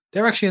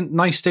 They're actually a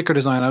nice sticker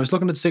design. I was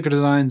looking at sticker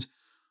designs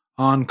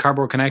on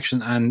Cardboard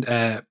Connection, and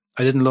I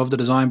didn't love the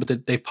design,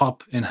 but they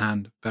pop in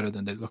hand better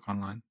than they look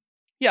online.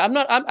 Yeah,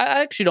 I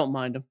actually don't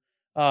mind him.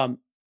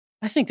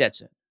 I think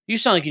that's it. You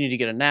sound like you need to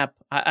get a nap.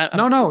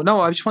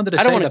 No. I just wanted to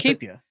I say don't want to that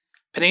keep you.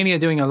 Panini are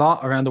doing a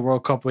lot around the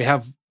World Cup. We've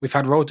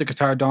had Road to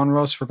Qatar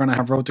Donruss. We're going to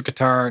have Road to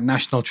Qatar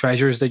National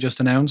Treasures. They just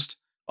announced.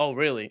 Oh,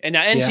 really? And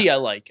now NT I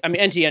like. I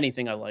mean, NT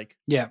anything I like.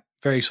 Yeah,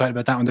 very excited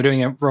about that one. They're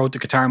doing a Road to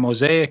Qatar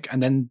Mosaic,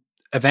 and then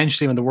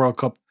eventually, when the World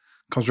Cup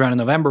comes around in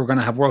November, we're going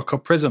to have World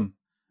Cup Prism,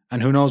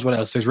 and who knows what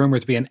else. There's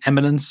rumored to be an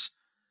Eminence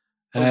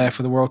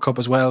for the World Cup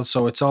as well.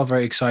 So it's all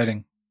very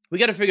exciting. We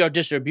got to figure out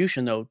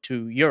distribution though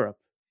to Europe.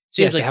 Yes,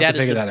 Seems they like have to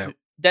is figure the- that out.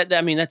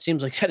 That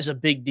seems like that is a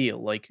big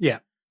deal. Like, Yeah.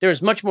 there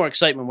is much more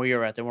excitement where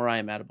you're at than where I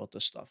am at about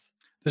this stuff.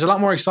 There's a lot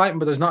more excitement,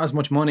 but there's not as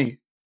much money.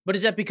 But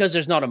is that because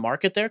there's not a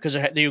market there? Because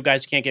you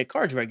guys can't get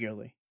cards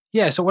regularly.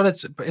 Yeah, so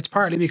it's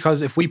partly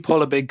because if we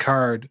pull a big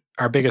card,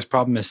 our biggest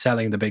problem is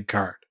selling the big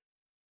card.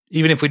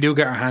 Even if we do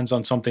get our hands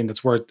on something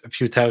that's worth a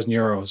few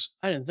 €1,000s,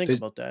 I didn't think There's-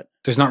 about that.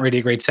 there's not really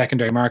a great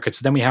secondary market.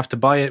 So then we have to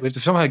buy it. We have to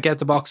somehow get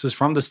the boxes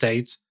from the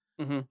States,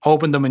 Mhm.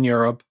 open them in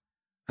Europe,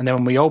 And then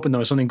when we open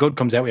them, if something good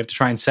comes out, we have to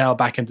try and sell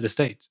back into the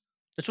States.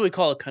 That's what we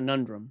call a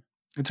conundrum.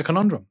 It's a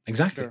conundrum.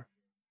 Exactly. Sure.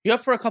 You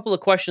up for a couple of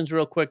questions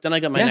real quick? Then I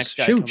got my next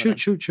guy coming in.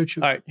 Shoot.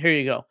 All right, here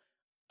you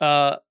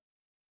go.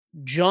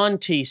 John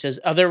T says,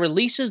 are there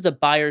releases that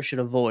buyers should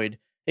avoid?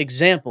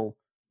 Example,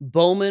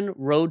 Bowman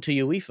Road to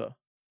UEFA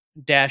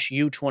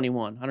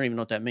 -U21. I don't even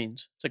know what that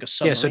means. It's like a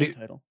submarine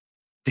title.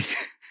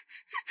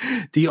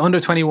 The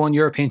under-21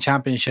 European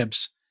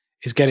Championships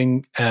is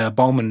getting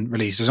Bowman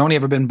released. There's only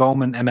ever been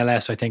Bowman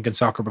MLS, I think, in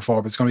soccer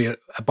before, but it's going to be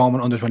a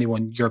Bowman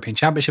under-21 European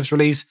Championships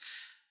release.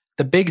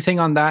 The big thing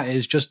on that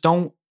is just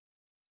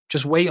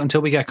wait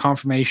until we get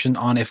confirmation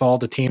on if all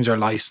the teams are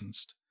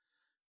licensed,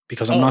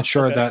 because I'm not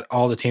sure that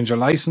all the teams are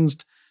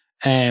licensed.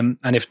 And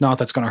if not,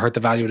 that's going to hurt the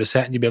value of the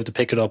set, and you'll be able to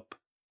pick it up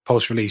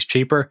post-release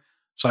cheaper.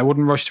 So I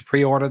wouldn't rush to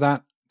pre-order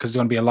that, because there's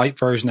going to be a light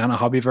version and a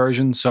hobby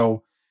version.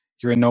 So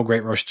you're in no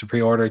great rush to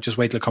pre-order. Just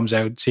wait till it comes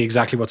out, see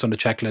exactly what's on the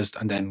checklist,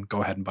 and then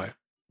go ahead and buy it.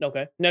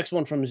 Okay. Next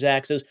one from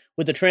Zach says,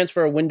 with the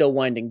transfer window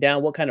winding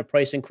down, what kind of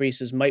price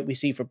increases might we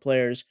see for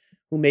players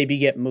who maybe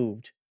get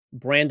moved?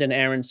 Brandon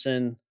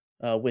Aronson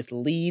with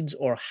Leeds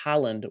or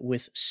Haaland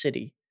with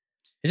City?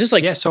 Is this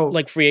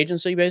like free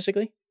agency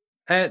basically?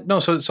 No.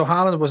 So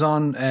Haaland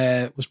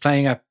was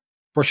playing at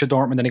Borussia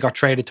Dortmund, and he got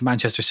traded to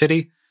Manchester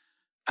City,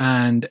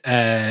 and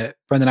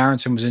Brendan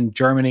Aronson was in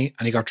Germany,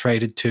 and he got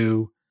traded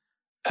to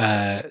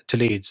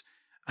Leeds.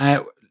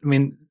 I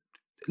mean,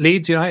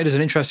 Leeds United is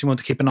an interesting one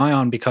to keep an eye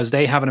on, because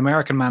they have an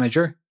American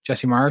manager,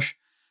 Jesse Marsh,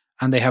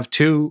 and they have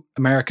two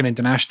American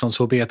internationals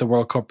who will be at the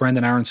World Cup,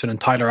 Brendan Aronson and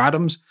Tyler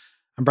Adams.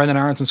 And Brendan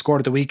Aronson scored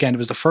at the weekend. It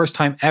was the first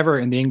time ever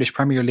in the English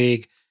Premier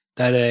League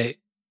that an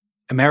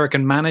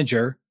American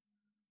manager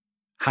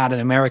had an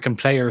American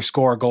player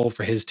score a goal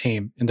for his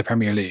team in the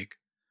Premier League.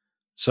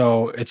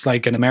 So it's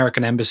like an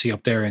American embassy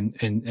up there in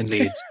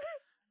Leeds.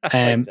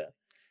 And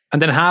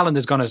then Haaland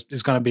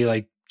is gonna be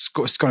like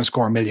going to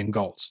score 1 million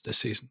goals this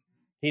season.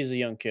 He's a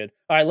young kid.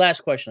 All right,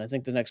 last question. I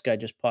think the next guy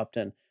just popped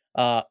in.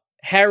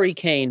 Harry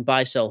Kane,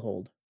 buy, sell,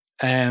 hold.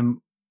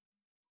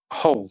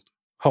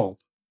 Hold.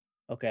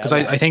 Okay. Because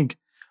I think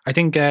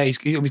he's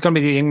going to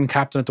be the England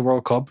captain at the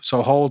World Cup.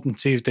 So hold and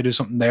see if they do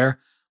something there.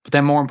 But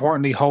then more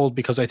importantly, hold,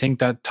 because I think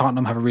that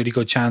Tottenham have a really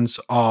good chance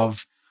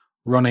of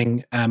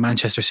running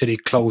Manchester City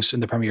close in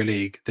the Premier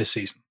League this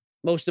season.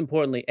 Most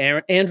importantly,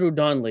 Andrew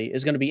Donnelly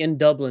is going to be in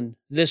Dublin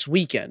this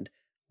weekend.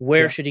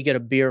 Where should he get a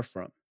beer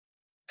from?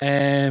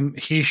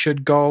 He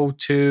should go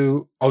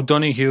to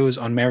O'Donoghue's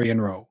on Marion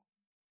Row.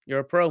 You're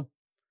a pro.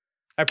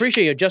 I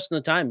appreciate you adjusting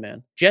the time,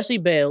 man. Jesse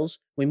bails.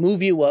 We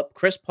move you up.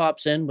 Chris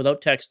pops in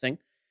without texting.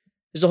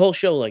 There's a whole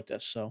show like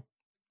this, so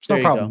it's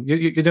no problem.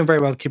 You're doing very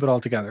well to keep it all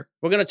together.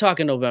 We're going to talk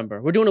in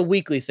November. We're doing a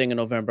weekly thing in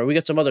November. We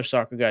got some other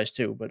soccer guys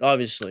too, but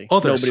obviously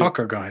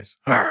soccer guys.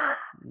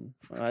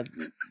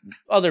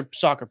 Other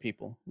soccer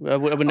people. I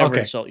would never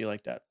insult you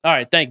like that. All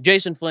right, thank you.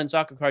 Jason Flynn,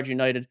 Soccer Cards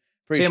United.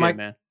 Appreciate it,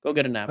 man. Go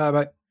get a nap.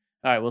 Bye.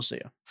 All right, we'll see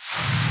you.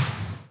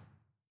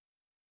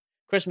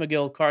 Chris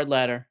McGill, Card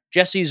Ladder.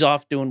 Jesse's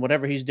off doing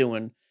whatever he's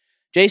doing.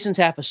 Jason's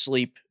half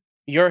asleep.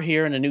 You're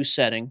here in a new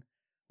setting.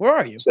 Where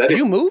are you? Did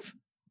you move?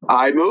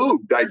 I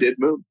moved. I did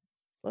move.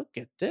 Look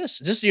at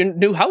this. Is this your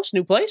new house,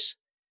 new place?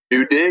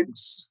 New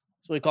digs.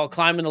 That's what we call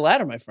climbing the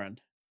ladder, my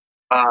friend.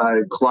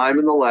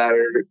 Climbing the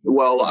ladder.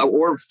 Well,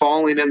 or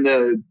falling in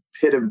the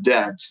pit of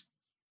debt.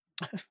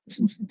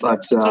 But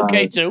it's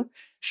okay too.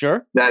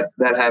 Sure. That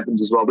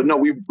happens as well. But no,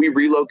 we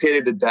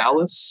relocated to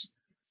Dallas.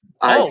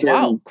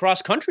 Wow.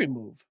 Cross country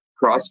move.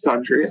 Cross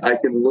country. I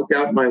can look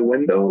out my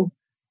window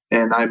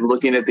and I'm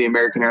looking at the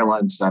American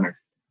Airlines Center.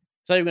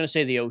 I thought you were going to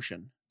say the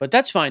ocean, but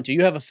that's fine too.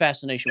 You have a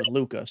fascination with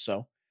Luca,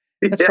 so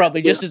that's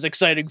probably just as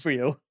exciting for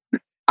you.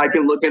 I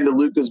can look into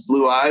Luca's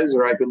blue eyes,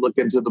 or I could look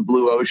into the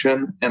blue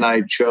ocean, and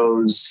I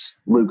chose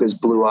Luca's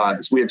blue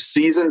eyes. We have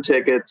season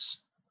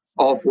tickets,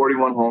 all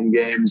 41 home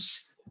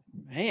games.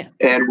 Man.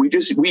 And we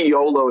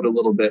YOLO'd a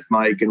little bit,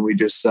 Mike, and we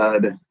just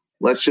said,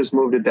 let's just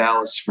move to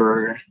Dallas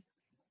for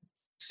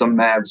some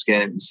Mavs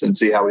games and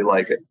see how we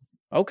like it.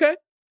 Okay.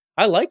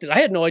 I liked it. I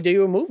had no idea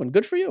you were moving.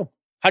 Good for you.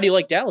 How do you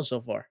like Dallas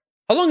so far?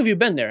 How long have you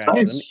been there,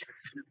 actually? Nice.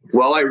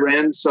 Well,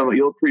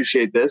 you'll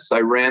appreciate this. I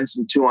ran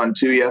some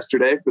 2-on-2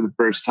 yesterday for the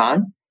first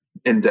time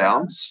in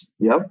Dallas.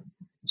 Yep. It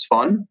was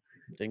fun.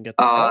 Didn't get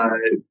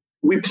the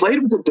we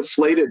played with a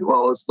deflated,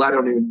 I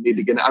don't even need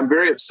to get, I'm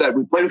very upset.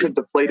 We played with a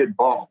deflated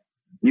ball.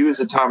 You as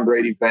a Tom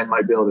Brady fan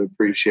might be able to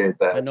appreciate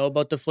that. I know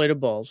about deflated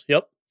balls.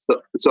 Yep.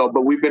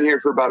 But we've been here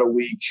for about a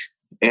week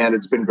and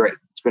it's been great.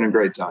 It's been a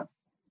great time.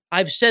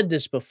 I've said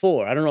this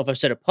before. I don't know if I've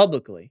said it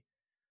publicly.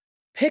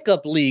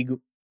 Pickup league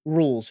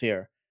rules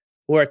here.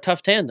 We're a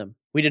tough tandem.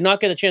 We did not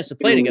get a chance to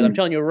play together. I'm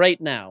telling you right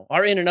now,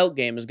 our in and out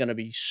game is going to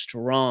be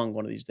strong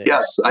one of these days.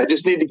 Yes. I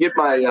just need to get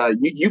my,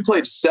 you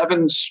played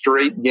 7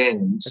 straight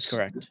games. That's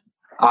correct.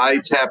 I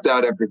tapped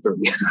out after 3.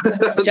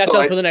 Tapped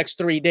out for the next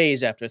 3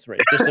 days after 3,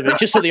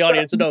 just so the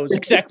audience knows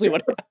exactly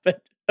what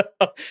happened.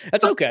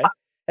 That's okay.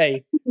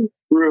 Hey,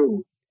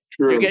 true.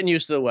 You're getting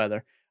used to the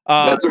weather.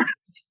 That's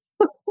right.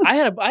 I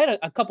had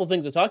a couple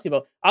things to talk to you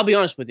about. I'll be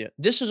honest with you.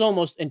 This is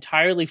almost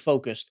entirely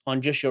focused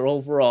on just your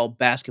overall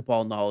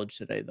basketball knowledge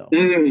today, though.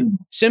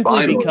 Simply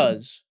finally.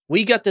 because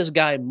we got this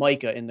guy,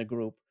 Micah, in the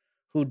group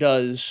who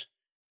does.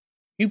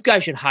 You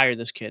guys should hire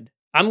this kid.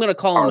 I'm going to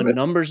call him a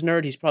numbers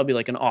nerd. He's probably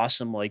like an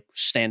awesome, like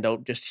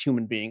standout, just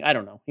human being. I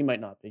don't know. He might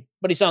not be,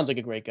 but he sounds like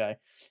a great guy.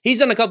 He's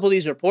done a couple of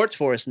these reports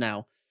for us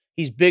now.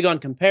 He's big on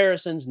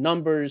comparisons,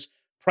 numbers,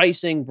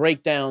 pricing,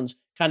 breakdowns,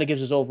 kind of gives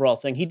his overall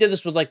thing. He did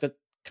this with like the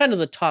kind of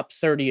the top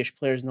 30-ish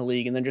players in the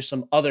league and then just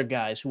some other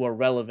guys who are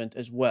relevant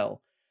as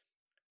well.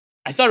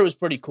 I thought it was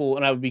pretty cool,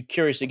 and I would be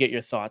curious to get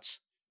your thoughts.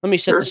 Let me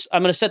set this.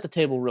 I'm going to set the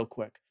table real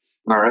quick.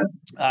 All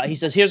right. He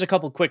says, here's a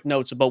couple quick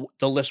notes about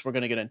the list we're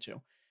going to get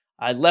into.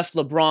 I left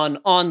LeBron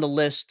on the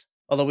list,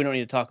 although we don't need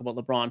to talk about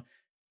LeBron.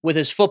 With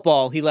his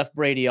football, he left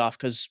Brady off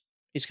because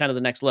he's kind of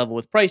the next level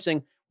with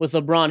pricing. With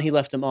LeBron, he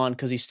left him on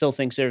because he still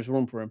thinks there's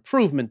room for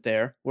improvement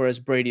there, whereas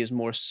Brady is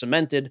more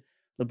cemented.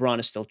 LeBron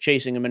is still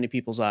chasing in many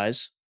people's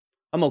eyes.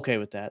 I'm okay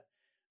with that.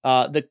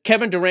 The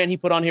Kevin Durant he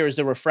put on here is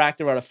the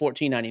refractor out of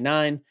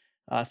 $14.99.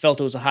 I felt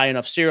it was a high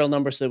enough serial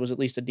number, so it was at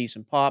least a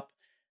decent pop.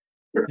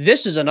 Sure.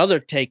 This is another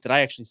take that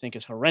I actually think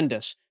is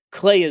horrendous.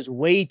 Clay is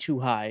way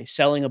too high.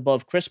 Selling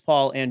above Chris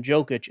Paul and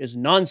Jokic is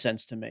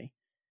nonsense to me.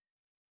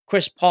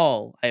 Chris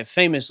Paul, I have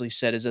famously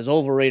said, is as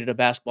overrated a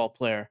basketball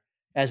player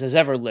as has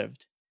ever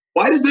lived.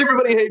 Why does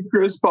everybody hate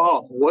Chris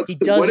Paul? What did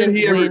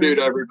he ever do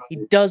to everybody? He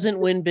doesn't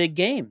win big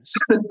games.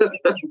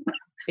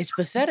 It's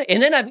pathetic.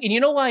 And then and you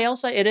know why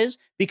else it is?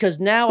 Because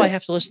now I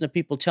have to listen to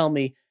people tell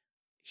me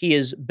he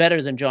is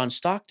better than John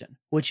Stockton,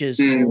 which is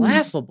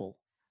laughable.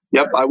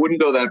 Yep, I wouldn't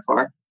go that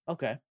far.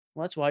 Okay,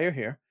 well, that's why you're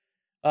here.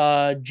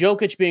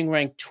 Jokic being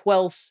ranked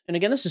 12th, and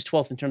again, this is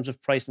 12th in terms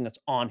of pricing that's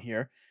on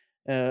here.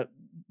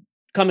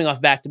 Coming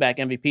off back-to-back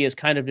MVP is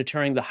kind of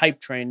deterring the hype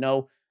train.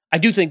 No, I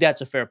do think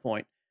that's a fair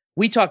point.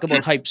 We talk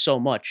about hype so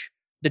much.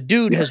 The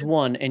dude has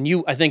won, and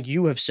I think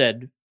you have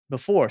said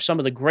before, some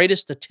of the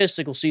greatest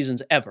statistical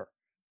seasons ever.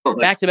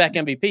 Back-to-back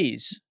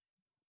MVPs.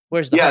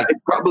 Where's the hype?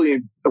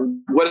 Probably.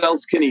 What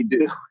else can he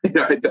do?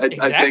 Exactly.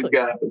 I think,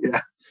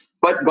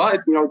 But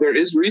there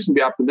is reason to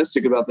be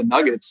optimistic about the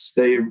Nuggets.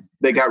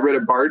 They got rid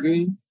of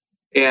Barton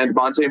and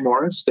Monte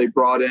Morris. They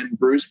brought in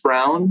Bruce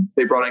Brown.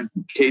 They brought in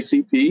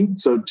KCP.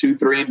 So 2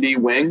 3-and-D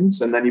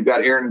wings, and then you've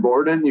got Aaron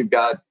Gordon. You've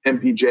got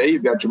MPJ.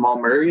 You've got Jamal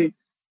Murray.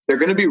 They're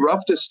going to be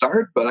rough to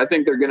start, but I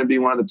think they're going to be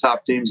one of the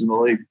top teams in the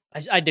league.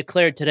 I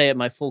declared today at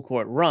my full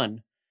court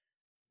run,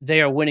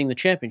 they are winning the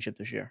championship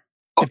this year.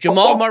 If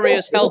Jamal Murray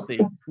is healthy,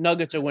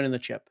 Nuggets are winning the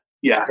chip.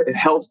 Yeah,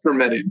 health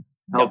permitting.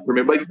 But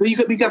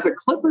you got the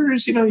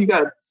Clippers, you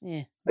got...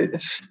 Yeah.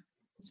 It's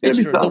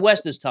true. tough. The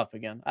West is tough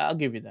again. I'll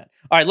give you that.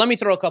 All right, let me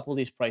throw a couple of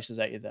these prices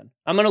at you then.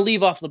 I'm going to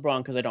leave off LeBron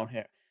because I don't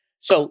care.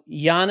 So,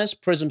 Giannis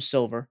Prism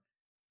Silver.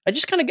 I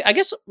just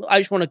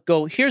want to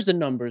go, here's the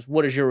numbers.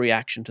 What is your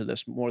reaction to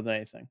this more than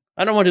anything?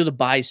 I don't want to do the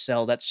buy,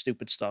 sell, that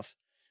stupid stuff.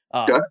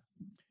 Okay.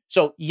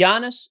 So,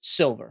 Giannis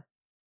Silver.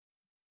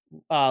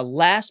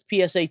 Last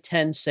PSA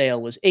 10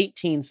 sale was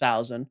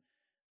 $18,000.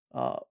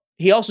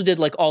 He also did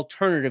like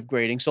alternative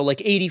grading, so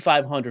like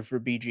 8,500 for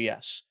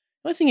BGS.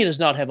 The only thing he does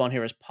not have on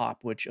here is pop,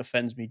 which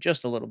offends me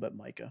just a little bit,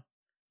 Micah.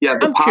 Yeah,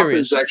 I'm pop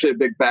curious. is actually a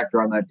big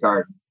factor on that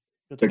card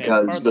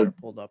because the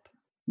pulled up.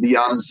 The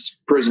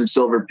Giannis Prism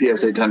Silver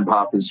PSA 10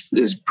 pop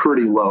is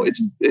pretty low.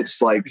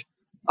 It's like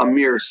a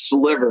mere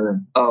sliver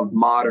of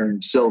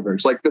modern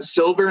silvers. Like the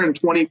silver in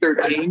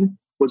 2013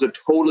 was a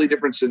totally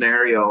different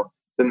scenario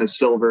than the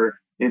silver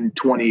in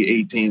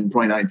 2018,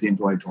 2019,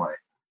 2020.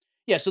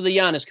 Yeah, so the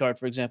Giannis card,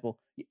 for example,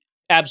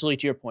 absolutely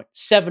to your point,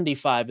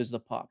 75 is the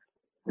pop.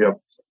 Yep.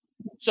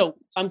 So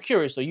I'm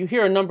curious though, you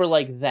hear a number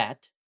like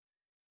that.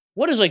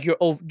 What is like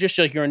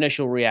your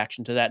initial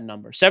reaction to that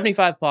number?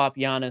 75 pop,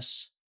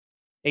 Giannis,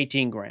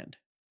 18 grand.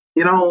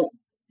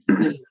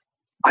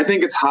 I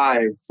think it's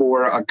high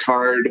for a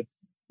card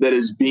that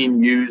is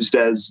being used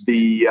as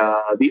the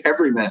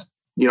everyman.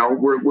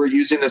 We're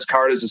using this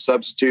card as a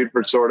substitute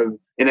for sort of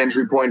an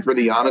entry point for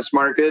the Giannis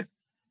market.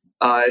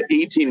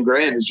 18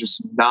 grand is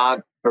just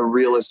not a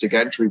realistic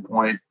entry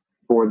point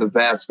for the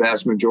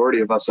vast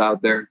majority of us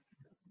out there.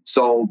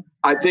 So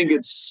I think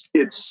it's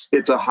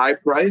a high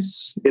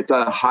price. It's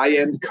a high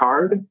end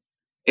card,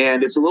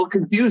 and it's a little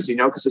confusing,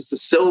 because it's the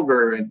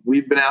silver, and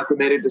we've been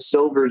acclimated to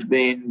silvers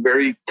being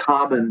very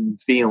common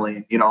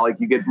feeling. Like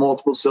you get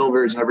multiple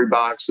silvers in every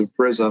box of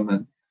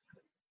Prism,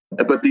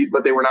 but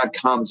they were not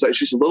common. So it's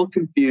just a little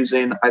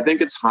confusing. I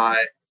think it's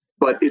high,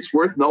 but it's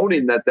worth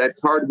noting that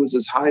card was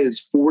as high as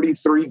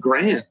 43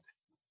 grand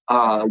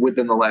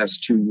within the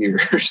last 2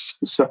 years.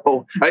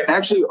 So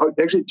actually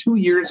 2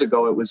 years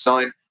ago, it was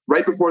selling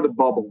right before the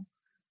bubble.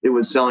 It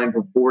was selling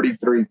for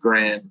 43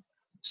 grand.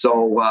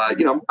 So, I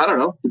don't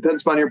know.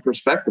 Depends on your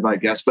perspective, I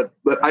guess. But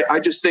I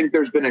just think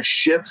there's been a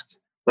shift.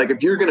 Like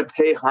if you're going to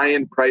pay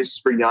high-end prices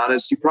for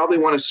Giannis, you probably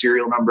want a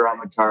serial number on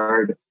the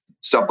card,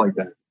 stuff like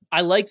that.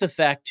 I like the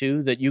fact,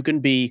 too, that you can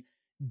be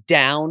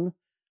down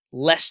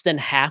less than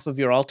half of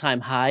your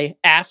all-time high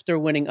after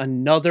winning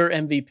another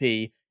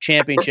MVP,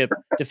 championship,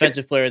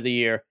 defensive player of the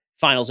year,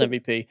 finals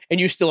MVP, and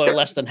you still are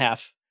less than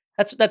half.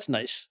 That's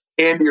nice.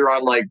 And you're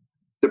on like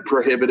the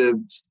prohibitive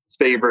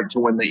favorite to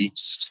win the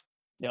East.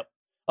 Yep.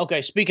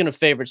 Okay, speaking of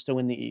favorites to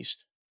win the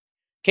East,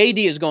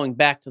 KD is going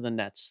back to the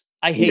Nets.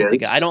 I hate the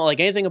guy. I don't like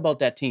anything about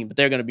that team, but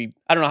they're going to be,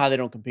 I don't know how they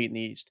don't compete in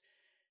the East.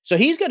 So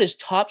he's got his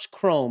Topps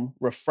Chrome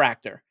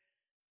refractor.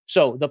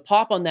 So the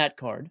pop on that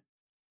card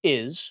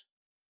is,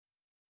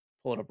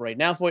 pull it up right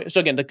now for you. So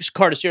again, the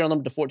card is serial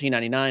number to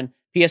 $14.99.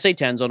 PSA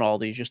 10s on all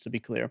these, just to be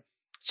clear.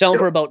 Selling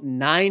for about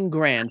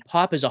 $9,000.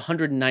 Pop is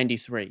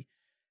 $193.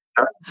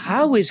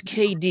 How is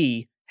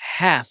KD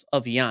half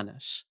of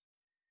Giannis?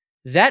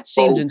 That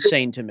seems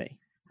insane to me.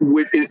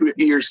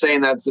 You're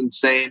saying that's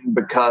insane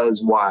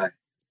because why?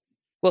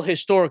 Well,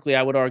 historically,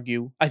 I would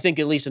argue, I think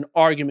at least an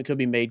argument could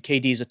be made.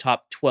 KD's a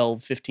top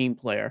 12, 15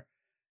 player.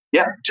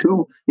 Yeah,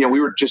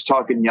 we were just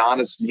talking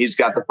Giannis, and he's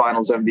got the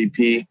Finals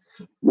MVP.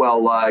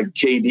 Well,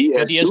 KD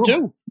has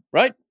two,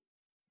 right?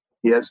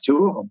 He has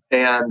two of them,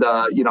 and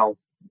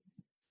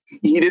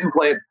he didn't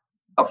play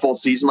a full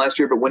season last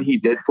year, but when he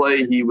did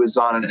play, he was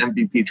on an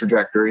MVP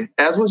trajectory.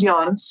 As was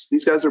Giannis.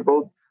 These guys are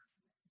both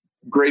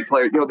great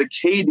players. The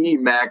KD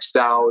maxed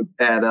out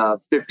at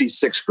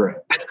 56 grand.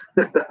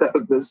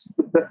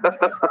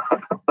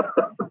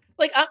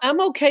 Like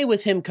I'm okay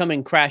with him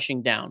coming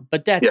crashing down,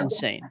 but that's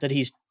insane that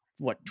he's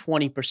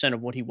 20%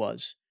 of what he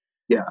was.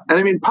 Yeah. And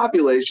I mean,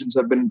 populations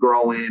have been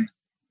growing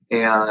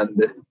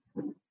and,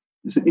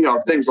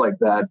 things like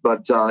that.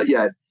 But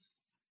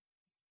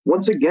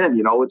once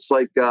again, it's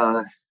like,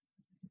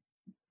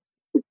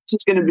 it's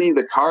just going to be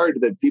the card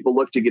that people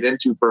look to get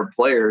into for a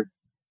player.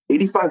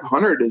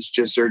 8,500 is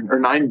just, or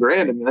 $9,000.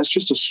 I mean, that's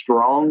just a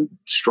strong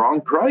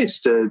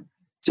price to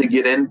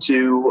get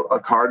into a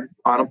card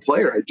on a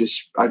player.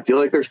 I feel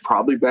like there's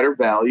probably better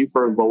value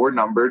for lower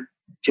numbered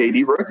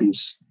KD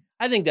rookies.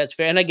 I think that's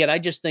fair. And again, I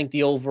just think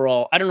the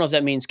overall, I don't know if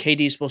that means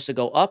KD is supposed to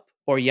go up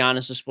or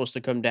Giannis is supposed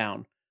to come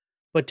down.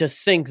 But to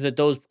think that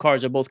those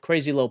cards are both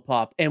crazy low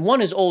pop, and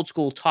one is old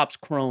school Topps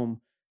Chrome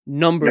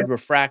numbered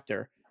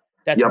refractor,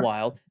 that's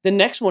wild. The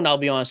next one, I'll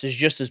be honest, is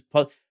just as,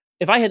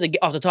 if I had to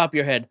get off the top of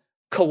your head,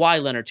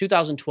 Kawhi Leonard,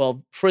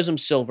 2012 Prism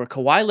Silver,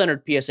 Kawhi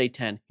Leonard PSA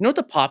 10. You know what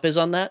the pop is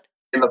on that?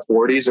 In the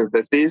 40s or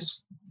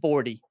 50s?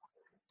 40.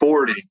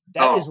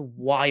 That is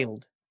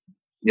wild.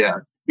 Yeah.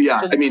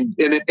 Yeah. So I mean,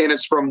 and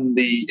it's from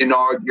the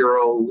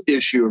inaugural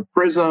issue of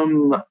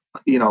Prism,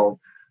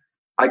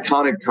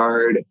 iconic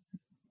card.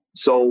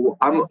 So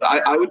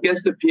I would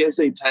guess the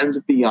PSA 10s,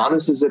 if the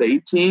Giannis is at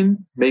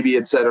 18, maybe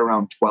it's at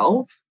around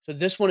 12. So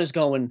this one is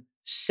going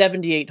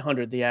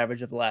 7,800, the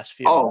average of the last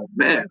few. Oh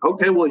man.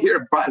 Okay. Well,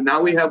 here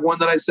now we have one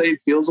that I say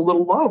feels a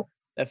little low.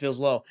 That feels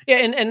low. Yeah,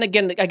 and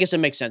again, I guess it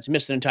makes sense. He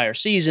missed an entire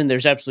season.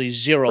 There's absolutely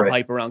zero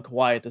hype around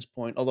Kawhi at this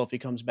point, although if he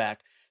comes back.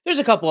 There's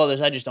a couple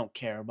others I just don't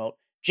care about.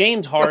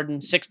 James Harden,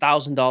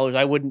 $6,000.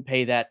 I wouldn't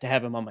pay that to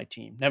have him on my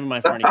team. Never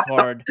mind for any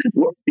card.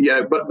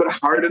 Yeah, but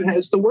Harden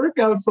has the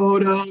workout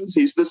photos.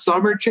 He's the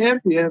summer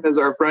champion, as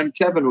our friend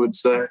Kevin would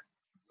say.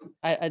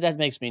 That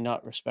makes me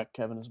not respect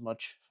Kevin as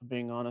much, for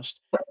being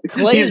honest.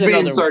 He's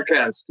being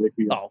sarcastic.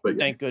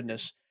 Thank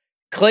goodness.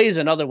 Clay's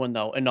another one,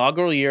 though.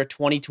 Inaugural year,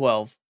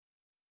 2012.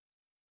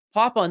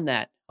 Pop on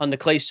that, on the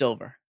Clay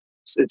Silver.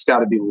 It's got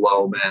to be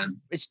low, man.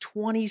 It's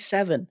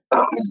 27.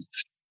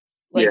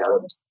 Yeah.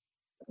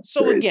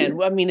 So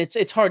again, I mean,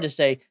 it's hard to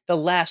say. The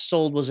last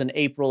sold was in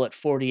April at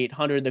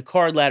 4,800. The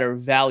card ladder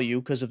value,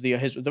 because of the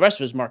rest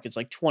of his market's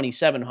like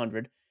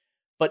 2,700.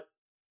 But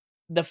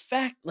the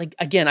fact,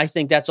 again, I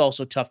think that's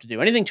also tough to do.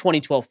 Anything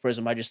 2012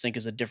 Prism, I just think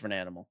is a different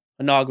animal.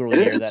 Inaugural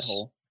year, that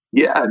whole.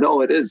 Yeah,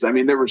 no, it is. I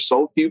mean, there were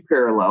so few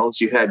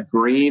parallels. You had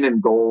green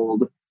and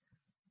gold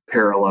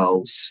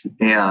parallels,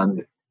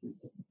 and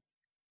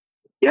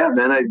yeah,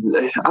 man, I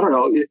don't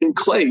know. In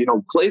Clay,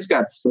 Clay's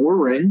got 4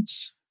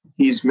 rings.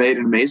 He's made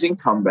an amazing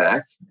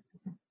comeback.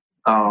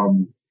 I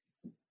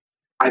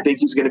think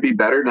he's going to be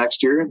better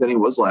next year than he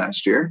was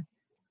last year.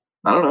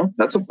 I don't know.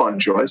 That's a fun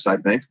choice, I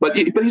think. But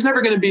he's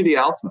never going to be the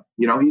alpha.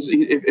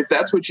 If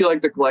that's what you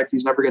like to collect,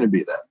 he's never going to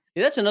be that.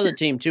 Yeah, that's another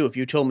team, too. If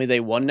you told me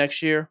they won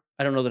next year,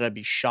 I don't know that I'd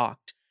be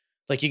shocked.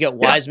 Like, you got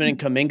Wiseman and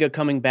Kuminga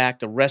coming back.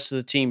 The rest of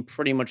the team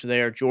pretty much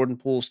there. Jordan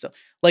Poole still.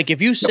 Like,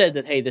 if you said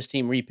that, hey, this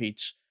team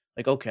repeats,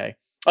 like, okay.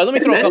 All right, let me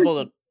throw a couple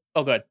of...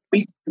 Oh, good.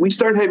 We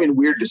start having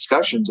weird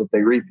discussions if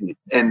they repeat,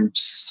 and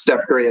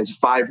Steph Curry has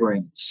 5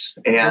 rings.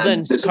 And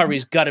then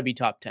Curry's got to be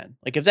top 10.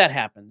 Like, if that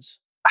happens.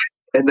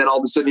 And then all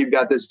of a sudden you've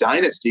got this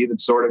dynasty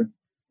that's sort of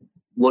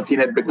looking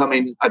at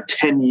becoming a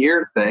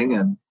 10-year thing.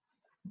 And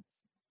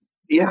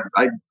yeah,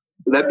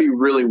 that'd be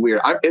really weird.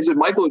 As a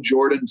Michael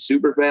Jordan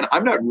super fan,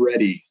 I'm not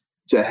ready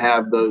to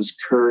have those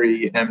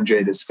Curry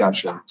MJ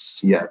discussions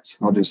yet.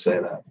 I'll just say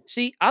that.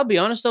 See, I'll be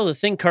honest though, the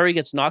thing Curry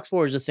gets knocked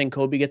for is the thing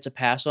Kobe gets a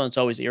pass on. It's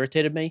always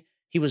irritated me.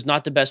 He was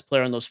not the best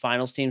player on those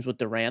finals teams with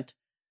Durant.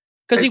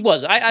 Because he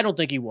was. I don't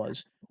think he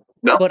was.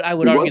 No, but I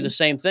would argue the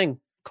same thing.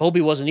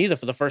 Kobe wasn't either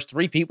for the first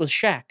 3-peat with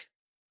Shaq.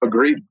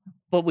 Agreed.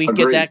 But we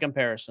Agreed. get that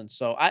comparison.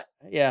 So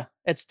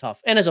it's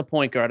tough. And as a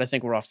point guard, I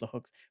think we're off the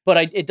hook. But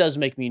it does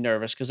make me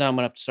nervous because now I'm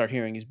gonna have to start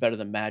hearing he's better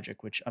than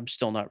Magic, which I'm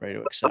still not ready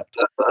to accept.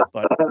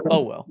 But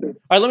oh well. All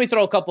right, let me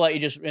throw a couple at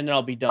you and then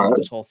I'll be done with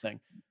this whole thing.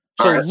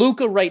 So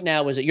Luka right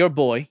now is at your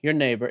boy, your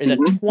neighbor, is at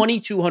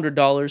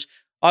 $2,200.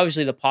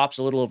 Obviously, the pop's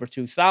a little over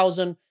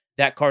 $2,000.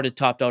 That card had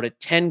topped out at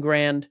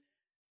 $10,000.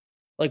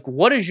 Like,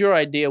 what is your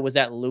idea with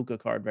that Luka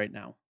card right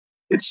now?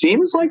 It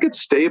seems like it's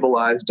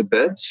stabilized a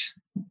bit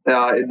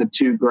in the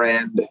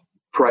 $2,000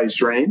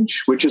 price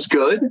range, which is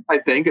good. I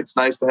think it's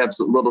nice to have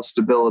a little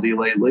stability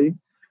lately.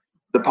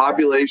 The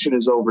population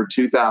is over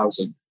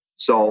 2,000.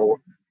 So,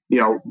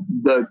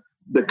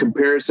 the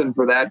comparison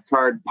for that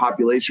card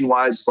population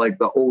wise is like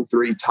the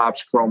 03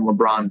 Topps Chrome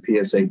LeBron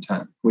PSA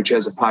 10, which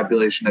has a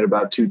population at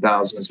about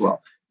 2,000 as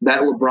well.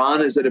 That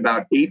LeBron is at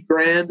about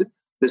 $8,000.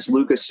 This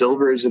Luka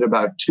Silver is at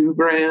about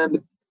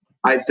 $2,000.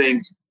 I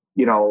think,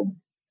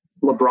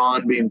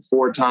 LeBron being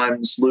 4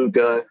 times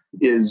Luka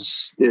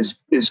is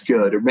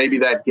good, or maybe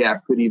that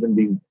gap could even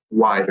be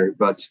wider.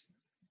 But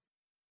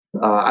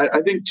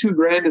I think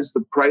 $2,000 is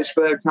the price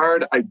for that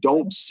card. I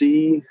don't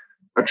see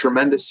a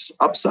tremendous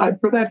upside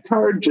for that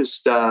card.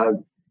 Just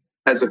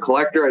as a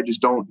collector, I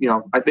just don't.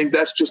 I think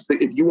that's just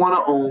if you want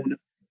to own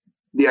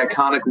the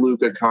iconic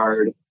Luka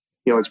card,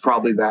 it's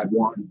probably that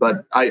one.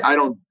 But I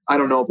don't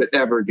know if it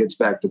ever gets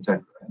back to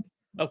 $10,000.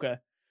 Okay.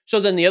 So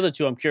then the other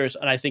two, I'm curious,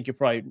 and I think you're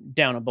probably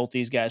down on both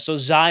these guys. So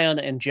Zion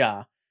and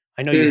Ja.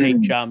 I know you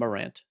hate Ja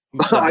Morant.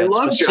 I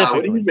love Ja.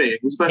 What do you mean?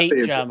 He's my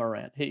favorite. Ja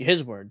Morant.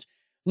 His words.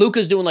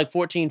 Luka's doing like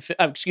 14.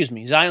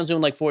 Zion's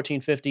doing like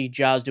 14.50.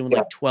 Ja's doing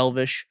like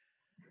 12ish.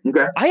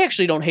 Okay. I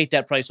actually don't hate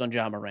that price on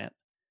Ja Morant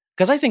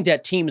because I think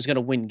that team is going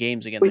to win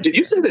games again. Wait, did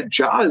you say that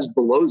Ja is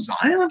below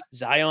Zion?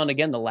 Zion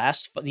again.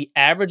 The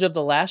average of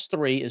the last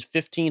 3 is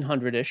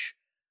 1,500ish.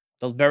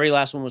 The very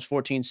last one was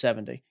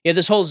 1470. Yeah,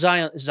 this whole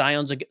Zion's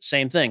the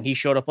same thing. He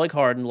showed up like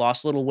Harden,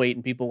 lost a little weight,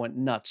 and people went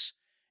nuts.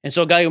 And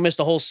so a guy who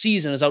missed a whole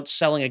season is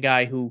outselling a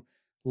guy who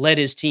led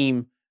his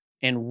team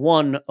and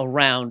won a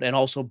round and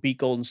also beat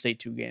Golden State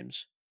 2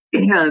 games.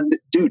 And,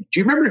 dude,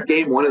 do you remember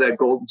game 1 of that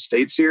Golden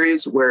State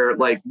series where,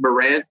 like,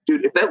 Morant,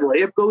 dude, if that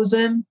layup goes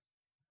in,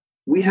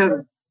 we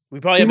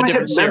probably have a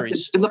different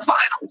series in the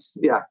finals.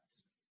 Yeah.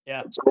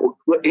 Yeah. So,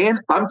 and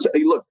I'm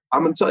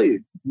going to tell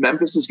you,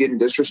 Memphis is getting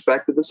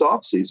disrespected this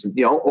offseason.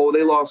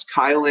 They lost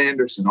Kyle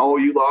Anderson. Oh,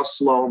 you lost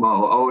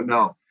Slow-Mo. Oh,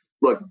 no.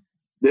 Look,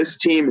 this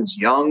team is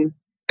young.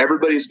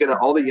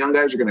 All the young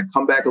guys are going to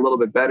come back a little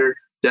bit better.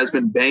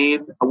 Desmond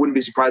Bane, I wouldn't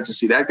be surprised to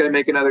see that guy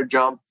make another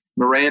jump.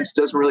 Morant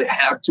doesn't really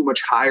have too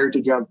much higher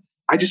to jump.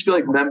 I just feel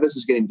like Memphis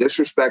is getting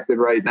disrespected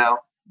right now.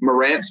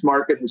 Morant's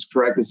market has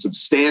corrected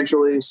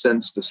substantially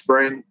since the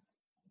spring.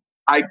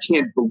 I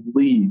can't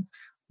believe,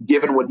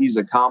 given what he's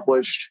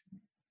accomplished,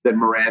 that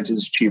Morant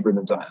is cheaper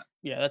than Zion.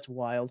 Yeah, that's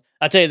wild.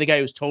 I'll tell you the guy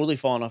who's totally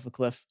fallen off a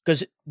cliff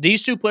because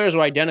these two players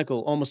were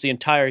identical almost the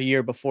entire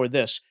year before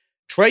this.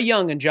 Trae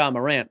Young and Ja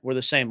Morant were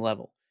the same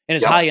level, and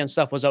his high-end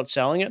stuff was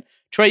outselling it.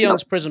 Trae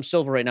Young's Prism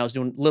Silver right now is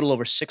doing a little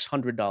over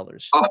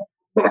 $600.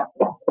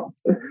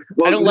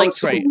 I don't like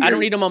Trae. I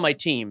don't need him on my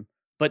team,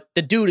 but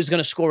the dude is going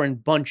to score in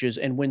bunches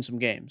and win some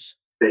games.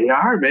 They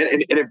are, man.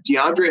 And if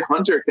DeAndre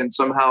Hunter can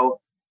somehow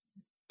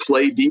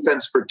play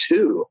defense for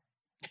 2,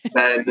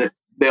 then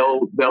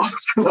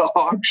the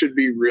Hawks should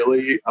be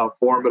really a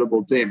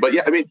formidable team. But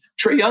yeah, I mean,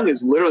 Trae Young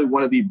is literally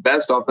one of the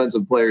best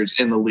offensive players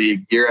in the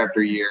league year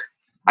after year.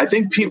 I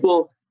think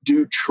people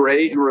do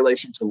Trae in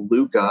relation to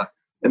Luka,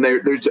 and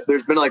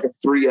there's been like a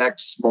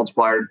 3x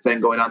multiplier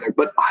thing going on there.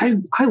 But I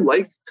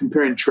like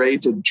comparing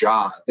Trae to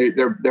Ja.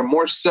 They're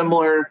more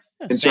similar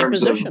in terms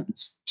position.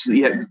 Of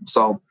yeah.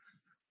 So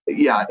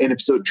yeah, and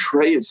if so,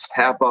 Trae is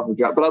half off of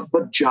Ja,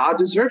 but Ja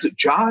deserves it.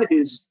 Ja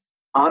is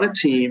on a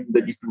team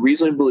that you can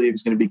reasonably believe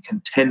is going to be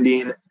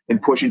contending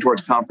and pushing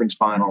towards conference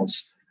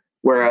finals.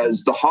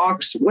 Whereas the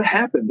Hawks, what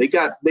happened? They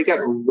got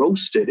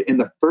roasted in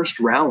the first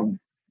round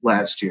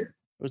last year.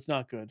 It was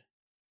not good.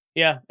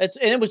 Yeah,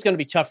 it was going to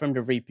be tough for him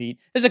to repeat.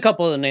 There's a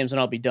couple of the names, and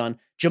I'll be done.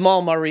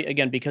 Jamal Murray,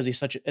 again, because it's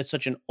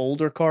such an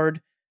older card,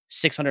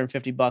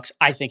 $650.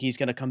 I think he's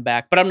going to come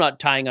back, but I'm not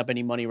tying up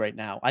any money right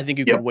now. I think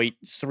you could wait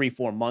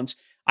 3-4 months.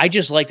 I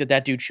just like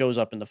that dude shows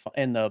up in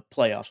the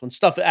playoffs when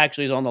stuff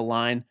actually is on the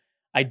line.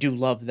 I do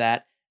love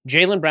that.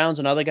 Jaylen Brown's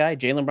another guy.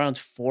 Jaylen Brown's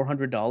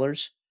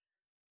 $400,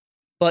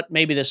 but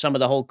maybe there's some of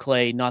the whole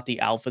Clay, not the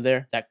alpha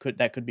there. That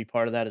could be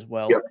part of that as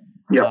well.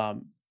 Yep.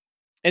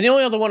 And the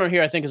only other one on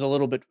here I think is a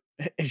little bit,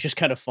 it's just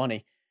kind of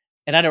funny.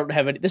 And I don't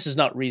have it. This is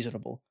not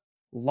reasonable.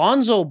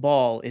 Lonzo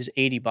Ball is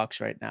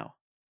 $80 right now.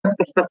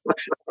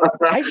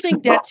 I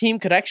think that team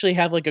could actually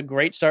have like a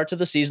great start to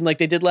the season like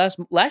they did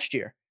last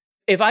year.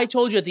 If I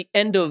told you at the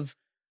end of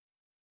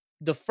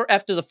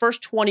after the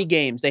first 20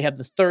 games, they have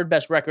the 3rd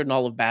best record in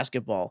all of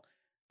basketball.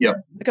 Yeah.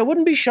 Like I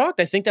wouldn't be shocked.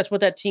 I think that's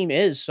what that team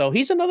is. So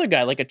he's another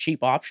guy, like a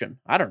cheap option.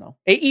 I don't know.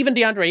 Even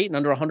DeAndre Ayton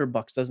under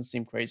 $100 doesn't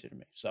seem crazy to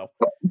me. So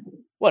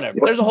whatever.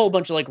 There's a whole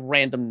bunch of like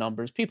random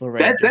numbers. People are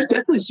that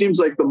definitely seems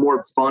like the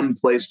more fun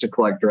place to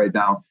collect right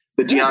now.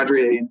 The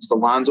DeAndre Aytons, the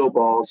Lonzo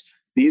Balls.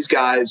 these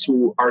guys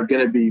who are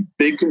going to be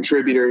big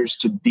contributors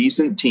to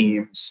decent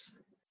teams,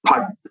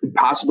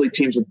 possibly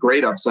teams with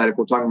great upside if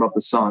we're talking about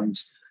the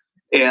Suns.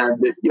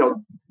 And,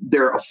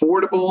 they're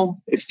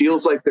affordable. It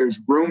feels like there's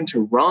room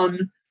to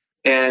run.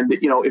 And,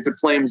 if it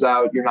flames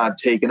out, you're not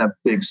taking a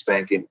big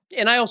spanking.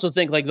 And I also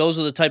think like those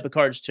are the type of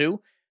cards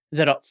too,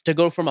 that to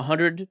go from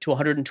 100 to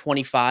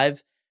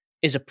 125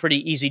 is a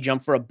pretty easy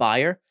jump for a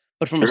buyer.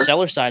 But from a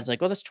seller side, it's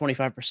like, oh, that's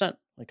 25%.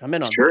 Like I'm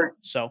in on that.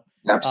 So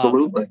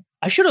absolutely.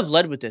 I should have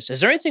led with this.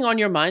 Is there anything on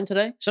your mind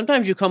today?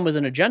 Sometimes you come with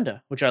an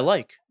agenda, which I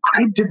like.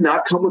 I did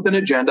not come with an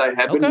agenda. I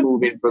have been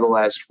moving for the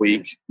last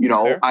week.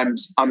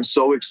 I'm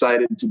so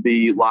excited to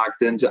be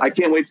locked into. I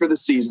can't wait for the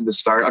season to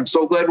start. I'm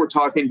so glad we're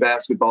talking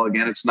basketball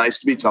again. It's nice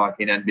to be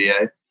talking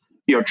NBA.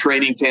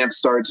 Training camp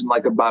starts in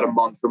like about a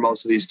month for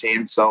most of these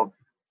teams. So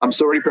I'm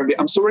so ready for the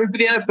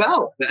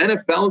NFL. The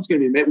NFL is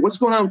going to be made. What's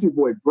going on with your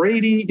boy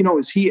Brady?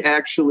 Is he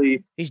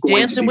actually? He's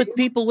dancing with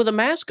people with a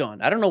mask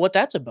on. I don't know what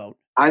that's about.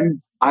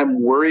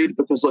 I'm worried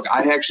because look,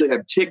 I actually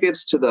have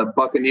tickets to the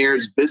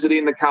Buccaneers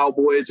visiting the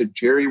Cowboys at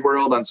Jerry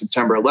World on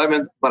September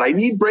 11th. But I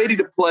need Brady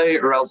to play,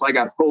 or else I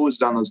got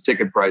hosed on those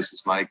ticket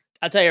prices, Mike.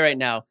 I'll tell you right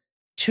now,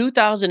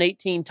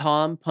 2018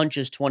 Tom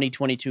punches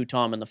 2022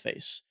 Tom in the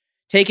face.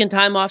 Taking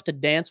time off to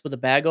dance with a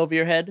bag over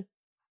your head,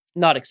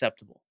 not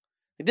acceptable.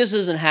 This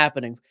isn't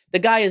happening. The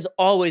guy has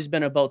always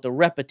been about the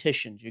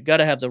repetitions. You got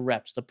to have the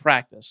reps, the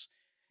practice.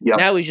 Yep.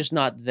 Now he's just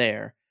not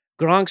there.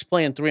 Gronk's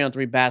playing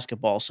 3-on-3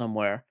 basketball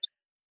somewhere.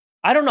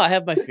 I don't know. I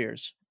have my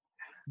fears.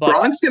 But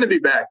Gronk's going to be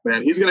back,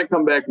 man. He's going to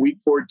come back week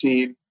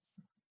 14.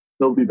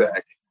 He'll be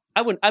back.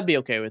 I'd be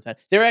okay with that.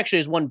 There actually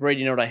is one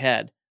Brady note I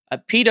had.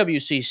 At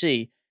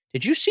PWCC,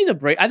 did you see the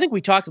Brady? I think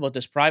we talked about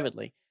this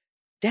privately.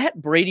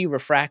 That Brady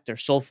refractor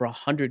sold for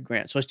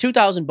 $100,000. So it's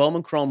 2000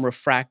 Bowman Chrome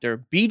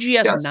refractor,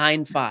 BGS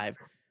 9.5,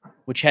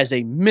 which has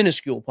a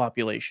minuscule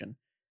population.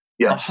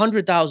 Yes.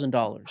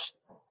 $100,000.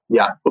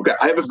 Yeah. Okay.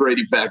 I have a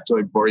Brady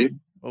factoid for you.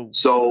 Oh.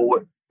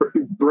 So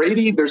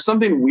Brady, there's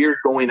something weird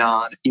going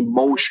on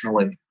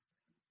emotionally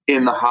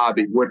in the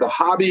hobby, where the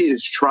hobby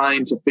is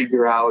trying to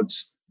figure out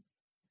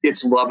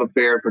its love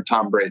affair for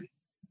Tom Brady.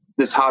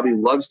 This hobby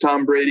loves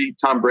Tom Brady.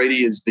 Tom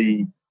Brady is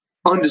the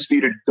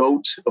undisputed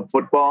GOAT of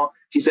football.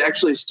 He's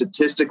actually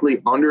statistically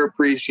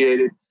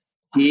underappreciated.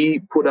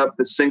 He put up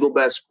the single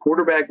best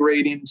quarterback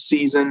rating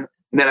season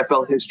in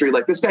NFL history.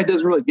 Like, this guy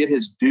doesn't really get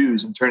his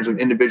dues in terms of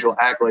individual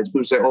accolades.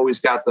 People say, oh, he's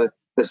got the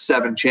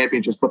 7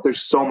 championships, but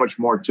there's so much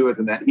more to it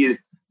than that.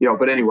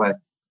 But anyway,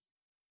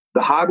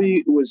 the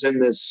hobby was in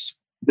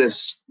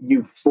this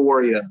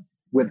euphoria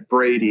with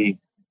Brady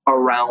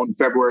around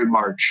February,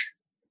 March.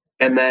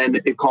 And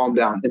then it calmed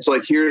down. And so,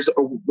 like, here's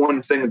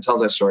one thing that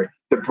tells that story.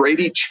 The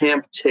Brady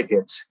Champ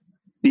ticket,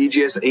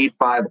 BGS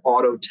 8.5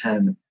 Auto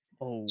 10,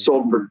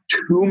 sold for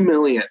 $2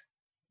 million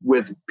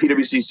with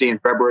PWCC in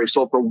February,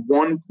 sold for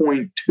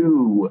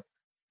 1.2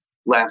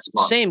 last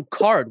month. Same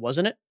card,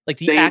 wasn't it? Like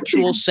the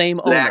actual same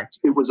owner.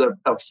 It was a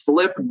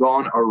flip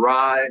gone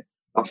awry,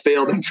 a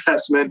failed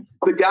investment.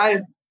 The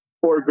guy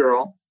or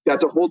girl got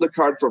to hold the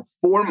card for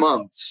 4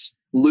 months,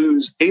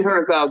 lose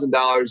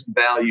 $800,000 in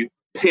value,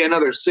 pay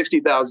another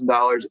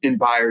 $60,000 in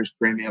buyer's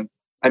premium.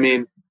 I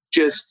mean,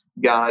 just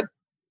got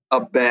a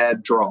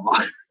bad draw.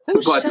 Who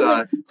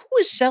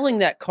is selling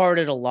that card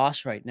at a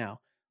loss right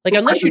now? Like,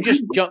 unless you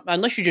just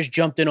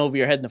jumped in over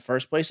your head in the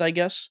first place, I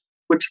guess.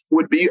 Which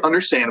would be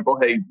understandable.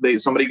 Hey,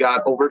 somebody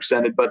got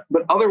overextended, but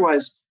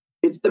otherwise,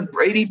 it's the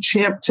Brady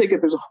Champ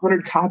ticket. There's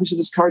 100 copies of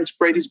this card. It's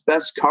Brady's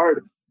best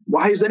card.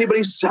 Why is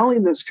anybody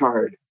selling this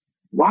card?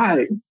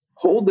 Why?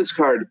 Hold this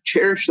card.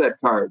 Cherish that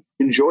card.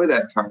 Enjoy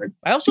that card.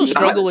 I also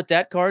struggle with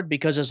that card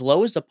because as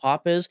low as the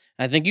pop is,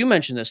 I think you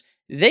mentioned this,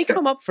 they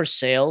come up for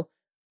sale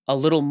a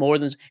little more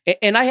than,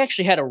 and I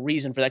actually had a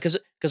reason for that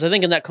because I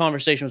think in that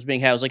conversation was being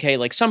had, I was like, hey,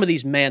 like some of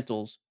these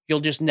mantles you'll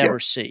just never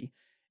see.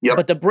 Yep.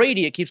 But the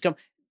Brady, it keeps coming.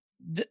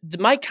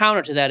 My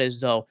counter to that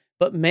is though,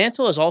 but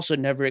Mantle has also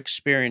never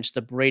experienced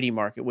the Brady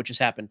market, which has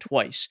happened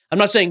twice. I'm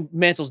not saying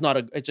Mantle's not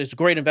it's a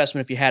great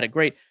investment if you had it,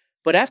 great.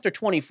 But after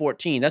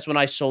 2014, that's when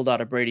I sold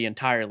out of Brady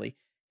entirely.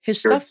 His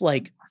stuff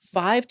like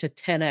 5 to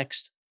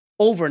 10x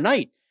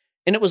overnight.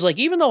 And it was like,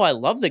 even though I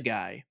love the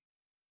guy,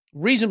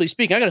 reasonably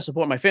speaking, I got to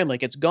support my family.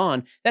 Like, it's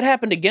gone. That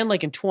happened again,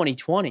 like in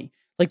 2020.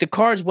 Like the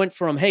cards went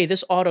from, hey,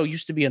 this auto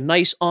used to be a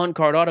nice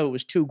on-card auto. It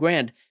was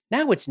 $2,000.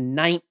 Now it's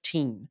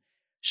 19.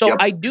 So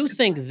I do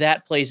think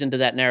that plays into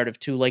that narrative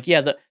too. Like,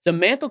 yeah, the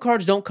Mantle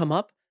cards don't come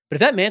up, but if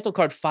that Mantle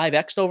card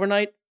 5x'd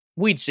overnight,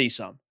 we'd see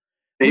some.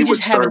 We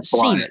just haven't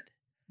seen it.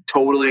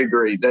 Totally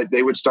agree that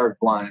they would start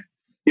flying.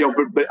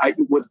 But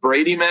with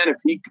Brady, man, if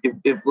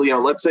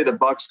let's say the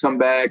Bucks come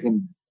back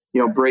and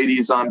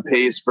Brady's on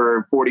pace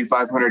for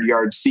 4,500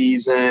 yard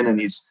season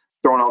and he's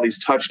throwing all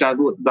these touchdowns,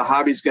 the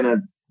hobby's gonna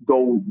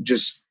go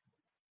just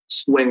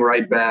swing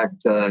right back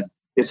to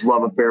its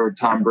love affair with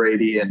Tom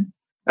Brady. And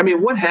I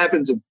mean, what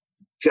happens if,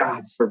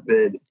 God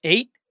forbid,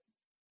 8?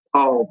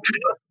 Oh,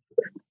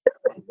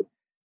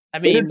 I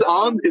mean,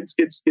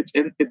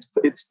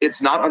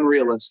 it's not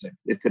unrealistic.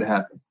 It could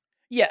happen.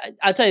 Yeah,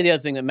 I'll tell you the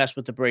other thing that messed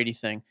with the Brady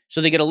thing.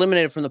 So they get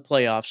eliminated from the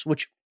playoffs,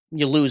 which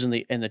you lose in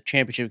the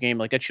championship game,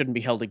 like that shouldn't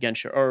be held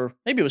against you. Or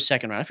maybe it was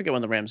second round. I forget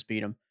when the Rams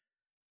beat them.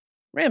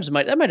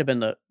 That might have been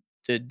the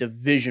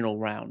divisional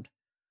round.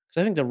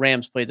 Because I think the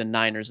Rams played the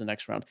Niners the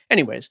next round.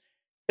 Anyways,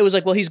 it was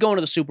like, well, he's going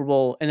to the Super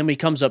Bowl, and then when he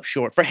comes up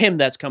short, for him,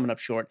 that's coming up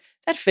short.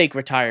 That fake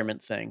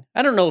retirement thing,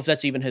 I don't know if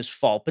that's even his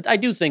fault, but I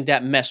do think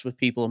that messed with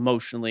people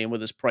emotionally and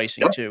with his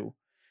pricing too.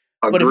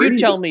 Agreed. But if you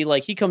tell me,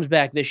 like, he comes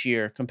back this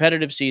year,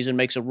 competitive season,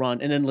 makes a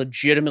run, and then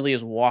legitimately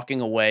is walking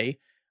away,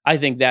 I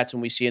think that's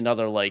when we see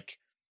another, like,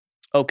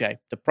 okay,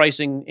 the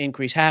pricing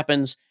increase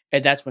happens,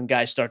 and that's when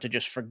guys start to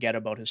just forget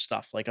about his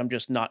stuff. Like,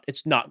 it's not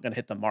going to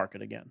hit the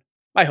market again.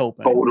 I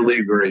hope. Totally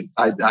agree.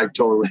 I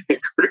totally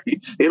agree.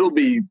 It'll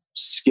be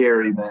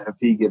scary, man, if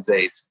he gets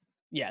 8.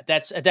 Yeah,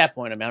 that's at that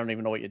point. I mean, I don't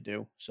even know what you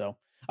do. So, all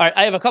right,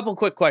 I have a couple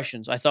quick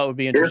questions I thought would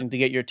be interesting to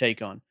get your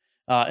take on,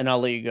 and I'll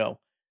let you go.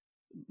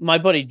 My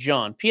buddy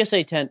John,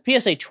 PSA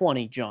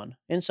 20, John,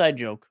 inside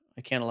joke.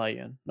 I can't allow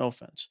you in. No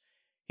offense.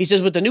 He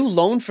says, with the new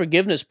loan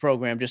forgiveness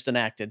program just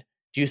enacted,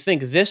 do you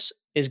think this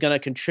is going to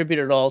contribute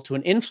at all to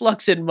an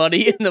influx in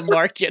money in the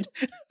market?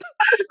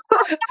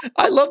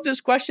 I love this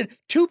question.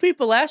 2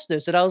 people asked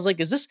this, and I was like,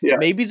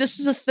 maybe this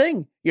is a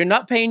thing? You're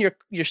not paying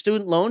your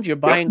student loans, you're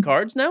buying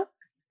cards now?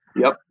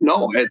 Yep.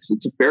 No,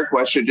 it's a fair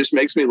question. It just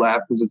makes me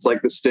laugh because it's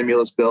like the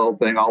stimulus bill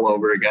thing all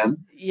over again.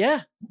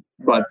 Yeah.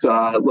 But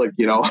look,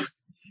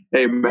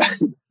 hey, man,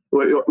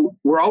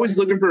 we're always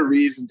looking for a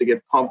reason to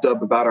get pumped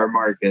up about our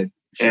market.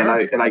 Sure.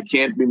 And I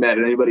can't be mad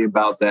at anybody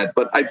about that.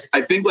 But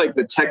I think like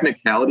the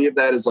technicality of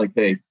that is like,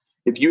 hey,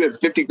 if you have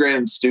 $50,000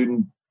 in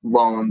student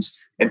loans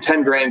and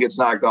 $10,000 gets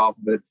knocked off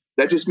of it,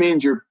 that just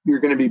means you're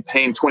going to be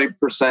paying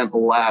 20%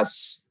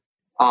 less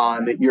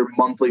on your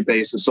monthly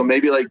basis. So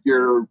maybe like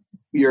your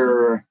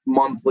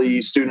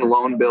monthly student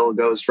loan bill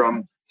goes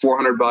from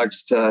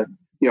 $400 to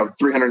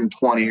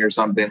 $320 or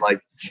something. Like,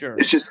 sure.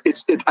 It's just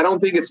I don't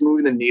think it's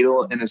moving the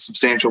needle in a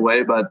substantial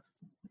way, but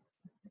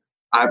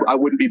I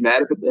wouldn't be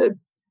mad if it did.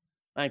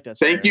 I think that's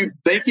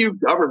Thank you,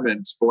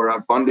 government,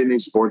 for funding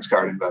these sports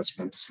card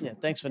investments. Yeah,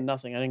 thanks for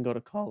nothing. I didn't go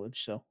to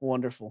college, so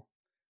wonderful.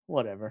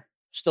 Whatever.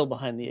 Still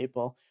behind the 8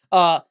 ball.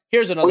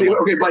 Here's another one.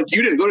 Okay, Mike,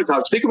 you didn't go to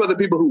college. Think about the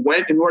people who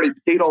went and who already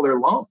paid all their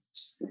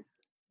loans.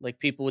 Like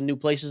people with new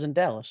places in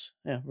Dallas.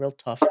 Yeah, real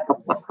tough.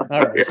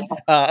 All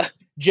right.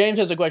 James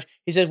has a question.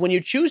 He says, when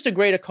you choose to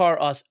grade a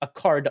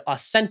card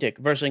authentic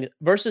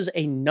versus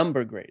a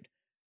number grade,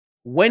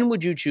 when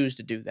would you choose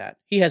to do that?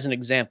 He has an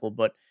example,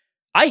 but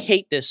I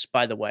hate this,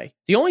 by the way.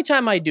 The only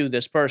time I do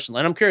this personally,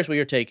 and I'm curious what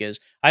your take is,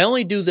 I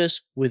only do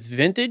this with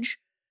vintage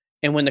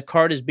and when the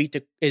card is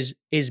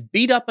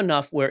beat up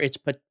enough where it's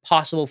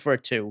possible for a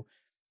 2.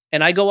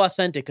 And I go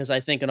authentic because I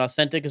think an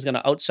authentic is going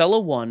to outsell a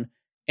 1.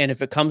 And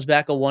if it comes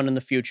back a 1 in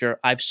the future,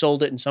 I've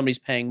sold it and somebody's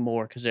paying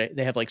more because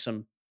they have like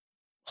some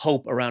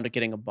hope around it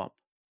getting a bump.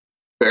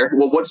 Fair.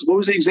 Well, what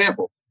was the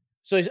example?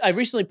 So I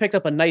recently picked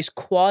up a nice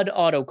quad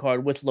auto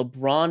card with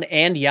LeBron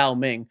and Yao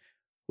Ming,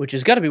 which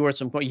has got to be worth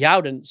some.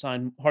 Yao didn't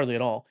sign hardly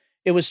at all.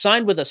 It was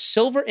signed with a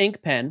silver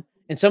ink pen,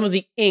 and some of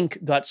the ink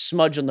got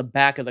smudged on the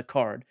back of the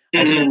card.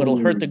 I assume it'll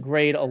hurt the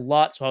grade a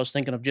lot, so I was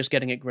thinking of just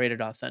getting it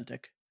graded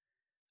authentic.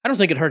 I don't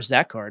think it hurts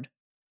that card.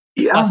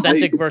 Yeah,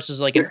 authentic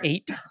versus like an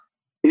 8.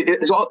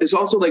 It's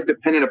also like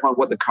dependent upon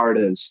what the card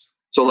is.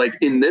 So like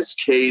in this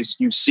case,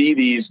 you see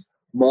these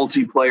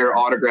multiplayer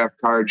autograph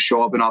cards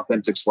show up in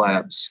authentic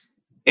slabs.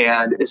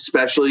 And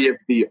especially if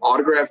the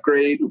autograph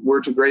grade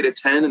were to grade a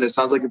 10, and it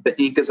sounds like if the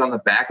ink is on the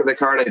back of the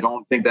card, I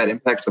don't think that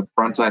impacts the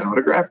front side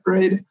autograph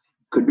grade.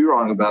 Could be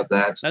wrong about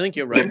that. I think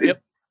you're right.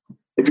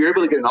 If you're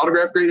able to get an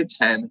autograph grade of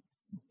 10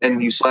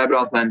 and you slab it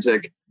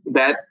authentic,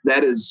 that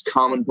is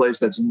commonplace.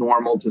 That's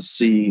normal to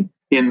see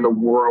in the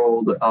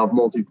world of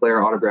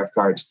multiplayer autograph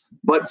cards.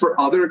 But for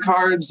other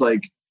cards,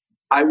 like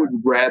I would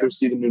rather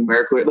see the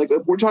numerical grade. Like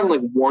if we're talking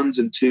like 1s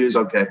and 2s,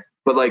 okay.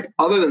 But like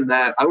other than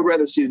that, I would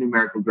rather see the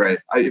numerical grade.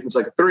 If it's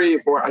like a 3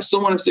 or 4, I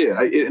still want to see it.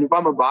 And if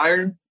I'm a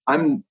buyer,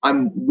 I'm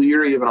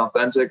leery of an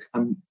authentic.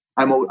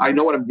 I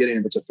know what I'm getting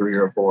if it's a 3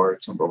 or a 4 or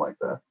something like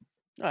that.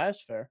 Oh,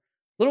 that's fair.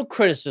 Little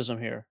criticism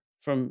here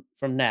from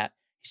Nat.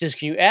 He says,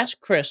 can you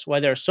ask Chris why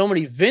there are so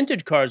many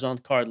vintage cards on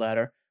Card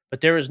Ladder,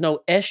 but there is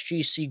no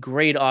SGC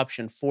grade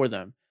option for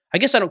them? I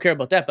guess I don't care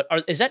about that, but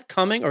is that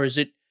coming, or is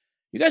it?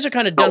 You guys are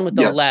kind of done with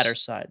the ladder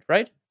side,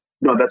 right?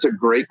 No, that's a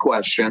great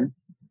question.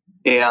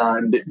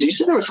 And did you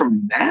say that was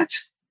from Nat?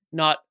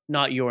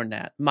 Not your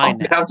Nat, my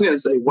Nat. I was going to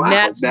say, wow,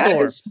 Nat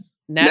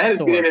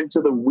is getting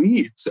into the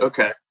weeds.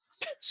 Okay.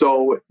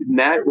 So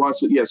Nat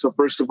wants to, so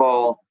first of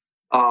all,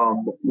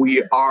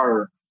 we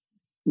are,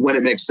 when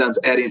it makes sense,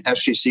 adding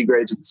SGC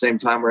grades at the same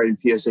time. We're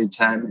adding PSA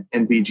 10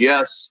 and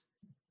BGS,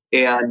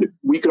 and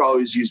we could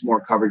always use more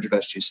coverage of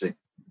SGC.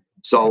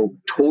 So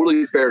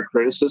totally fair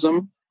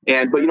criticism.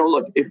 But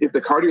look, if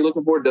the card you're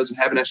looking for doesn't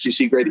have an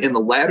SGC grade in the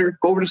ladder,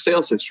 go over to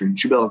sales history. You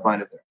should be able to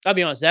find it there. I'll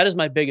be honest, that is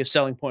my biggest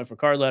selling point for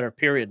Card Ladder,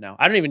 period. Now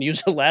I don't even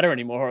use a ladder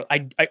anymore.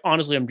 I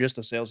honestly am just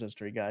a sales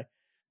history guy,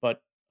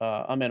 but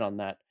I'm in on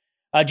that.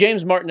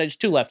 James Martin, there's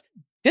 2 left.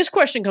 This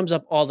question comes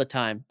up all the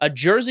time. A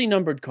jersey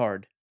numbered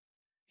card.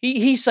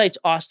 He cites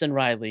Austin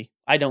Riley.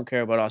 I don't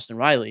care about Austin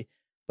Riley,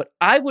 but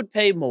I would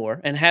pay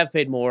more and have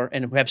paid more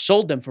and have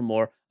sold them for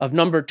more of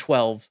number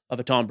 12 of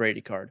a Tom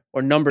Brady card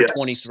or number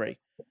 23.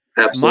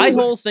 Absolutely.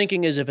 My whole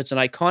thinking is if it's an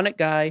iconic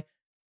guy,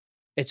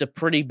 it's a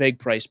pretty big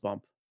price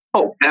bump.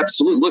 Oh,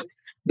 absolutely. Look,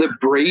 the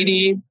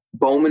Brady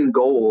Bowman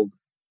Gold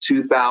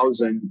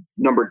 2000,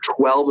 number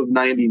 12 of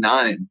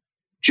 99,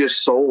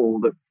 just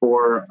sold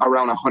for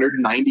around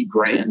 190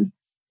 grand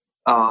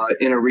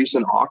in a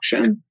recent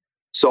auction.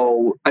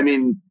 So, I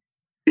mean,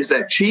 is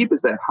that cheap?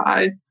 Is that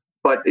high?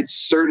 But it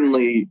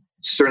certainly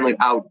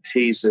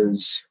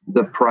outpaces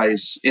the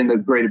price in the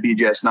graded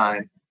BGS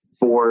 9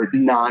 for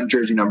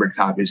non-jersey numbered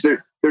copies.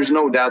 There's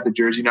no doubt the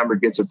jersey number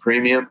gets a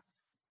premium.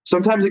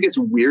 Sometimes it gets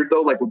weird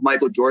though, like with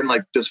Michael Jordan,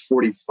 like does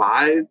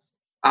 45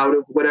 out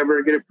of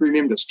whatever get a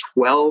premium? Does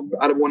 12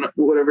 out of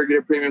whatever get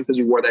a premium because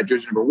he wore that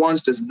jersey number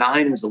once? Does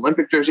 9 his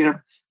Olympic jersey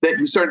number? That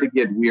you start to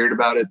get weird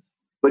about it.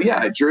 But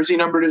yeah, jersey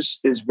numbered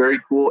is very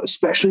cool,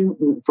 especially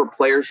for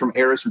players from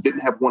eras who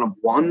didn't have one of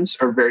ones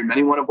or very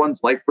many one of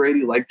ones, like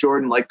Brady, like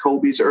Jordan, like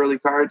Kobe's early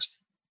cards.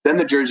 Then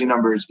the jersey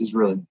number is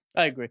really.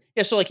 I agree.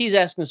 Yeah, so like he's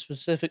asking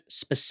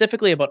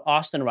specifically about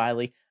Austin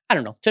Riley. I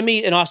don't know. To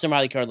me, an Austin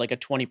Riley card, like a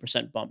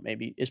 20% bump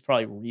maybe, is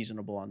probably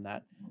reasonable on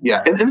that.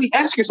 Yeah, and then you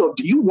ask yourself,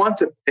 do you want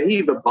to pay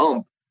the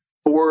bump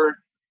for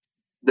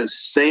the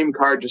same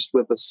card just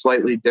with a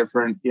slightly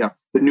different, the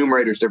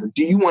numerator is different?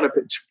 Do you want to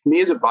pay? To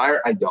me as a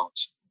buyer, I don't.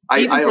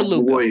 Even I for avoid.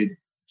 Luka.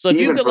 So if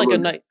you get like a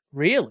night,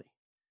 really?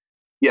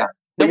 Yeah.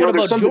 Now what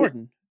about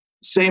Jordan?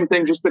 Same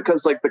thing, just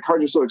because like the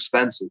cards are so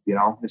expensive,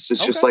 it's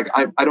just like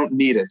I don't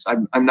need it.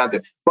 I'm not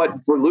there.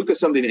 But for Luka,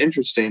 something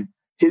interesting.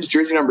 His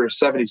jersey number is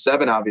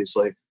 77.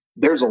 Obviously,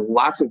 there's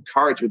lots of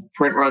cards with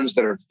print runs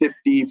that are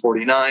 50,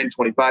 49,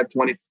 25,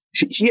 20.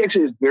 He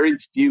actually has very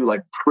few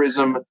like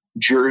Prism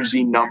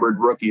jersey numbered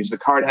rookies. The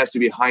card has to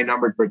be high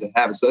numbered for it to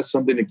have it. So that's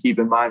something to keep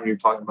in mind when you're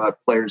talking about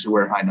players who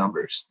wear high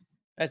numbers.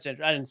 That's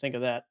it. I didn't think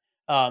of that.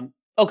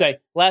 Okay,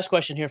 last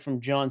question here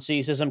from John C.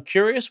 He says, I'm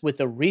curious with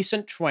the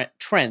recent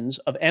trends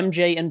of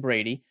MJ and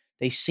Brady.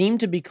 They seem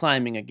to be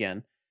climbing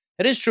again.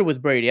 That is true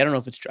with Brady. I don't know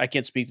if it's true. I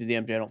can't speak to the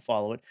MJ. I don't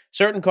follow it.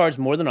 Certain cards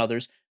more than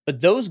others, but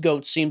those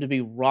GOATs seem to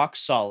be rock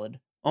solid,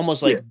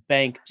 almost like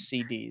bank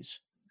CDs.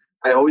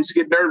 I always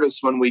get nervous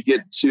when we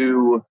get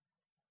to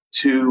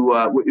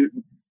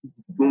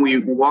when we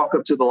walk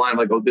up to the line,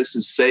 like, oh, this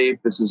is safe.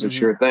 This is a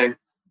sure thing.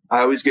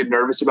 I always get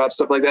nervous about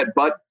stuff like that.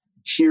 But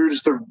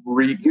here's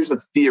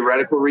the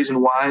theoretical reason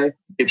why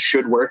it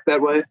should work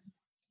that way.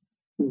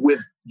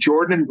 With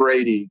Jordan and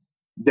Brady,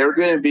 they're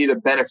going to be the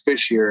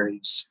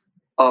beneficiaries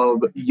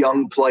of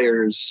young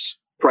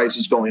players'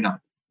 prices going up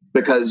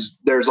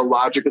because there's a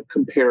logic of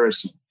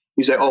comparison.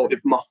 You say, oh, if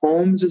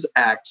Mahomes is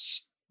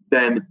X,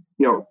 then,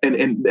 and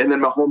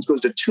then Mahomes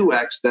goes to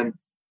 2X, then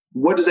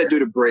what does that do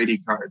to Brady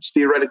cards?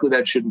 Theoretically,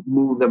 that should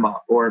move them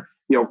up. Or,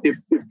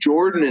 if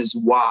Jordan is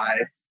Y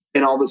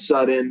and all of a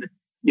sudden,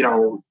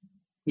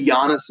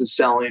 Giannis is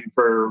selling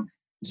for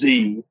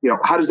Z,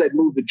 how does that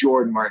move the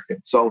Jordan market?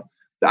 So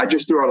I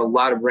just threw out a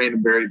lot of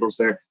random variables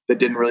there that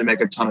didn't really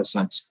make a ton of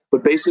sense.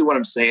 But basically what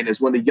I'm saying is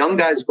when the young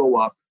guys go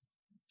up,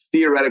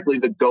 theoretically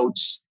the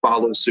GOATs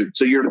follow suit.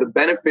 So you're the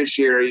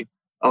beneficiary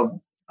of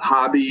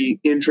hobby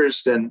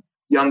interest and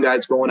young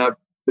guys going up,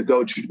 the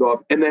GOATs should go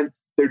up. And then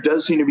there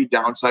does seem to be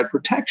downside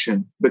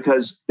protection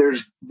because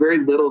there's very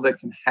little that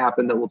can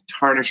happen that will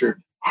tarnish or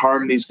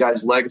harm these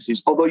guys'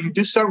 legacies. Although you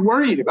do start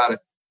worrying about it.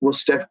 Will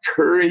Steph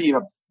Curry,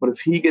 what if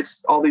he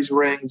gets all these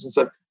rings and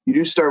stuff? You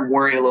do start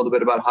worrying a little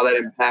bit about how that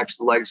impacts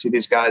the legacy of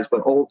these guys.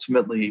 But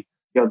ultimately,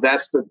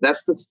 that's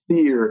the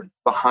fear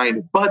behind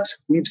it. But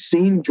we've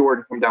seen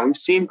Jordan come down. We've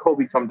seen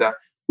Kobe come down.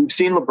 We've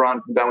seen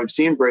LeBron come down. We've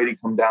seen Brady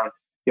come down.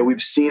 We've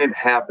seen it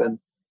happen.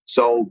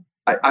 So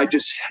I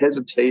just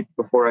hesitate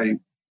before I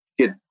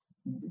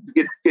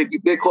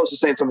get close to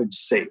saying something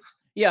safe.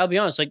 Yeah, I'll be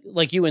honest.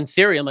 Like you in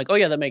theory, I'm like, oh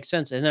yeah, that makes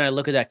sense. And then I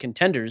look at that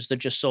Contenders that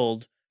just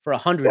sold for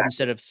 100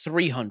 instead of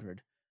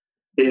 300.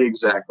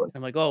 Exactly.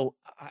 I'm like, oh,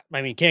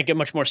 I mean, can't get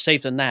much more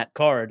safe than that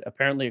card.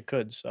 Apparently it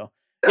could. So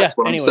that's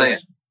what I'm saying.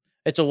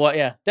 It's a what?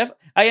 Yeah,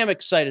 I am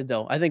excited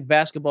though. I think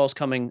basketball's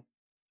coming,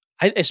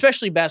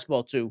 especially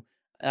basketball too.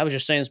 I was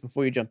just saying this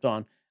before you jumped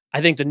on. I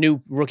think the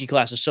new rookie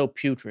class is so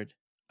putrid.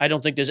 I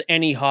don't think there's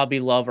any hobby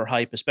love or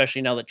hype,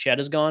 especially now that Chet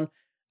is gone.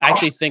 I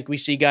actually think we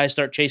see guys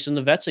start chasing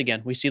the vets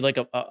again. We see like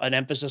an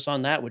emphasis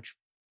on that, which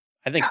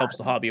I think helps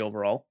the hobby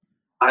overall.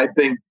 I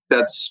think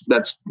that's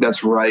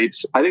right.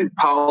 I think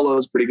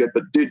Paolo's pretty good,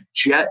 but dude,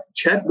 Chet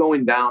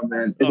going down,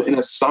 man, in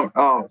a summer.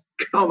 Oh,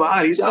 come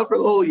on, he's out for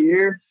the whole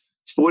year.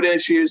 Foot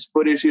issues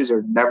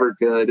are never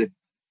good.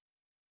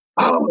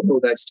 Oh,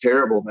 that's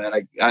terrible,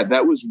 man.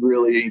 That was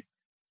really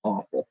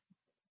awful.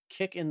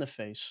 Kick in the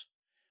face.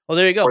 Well,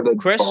 there you go,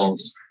 Chris.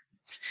 Balls.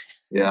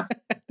 Yeah,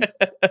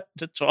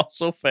 that's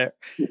also fair.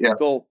 Yeah,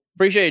 cool.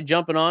 Appreciate you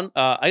jumping on.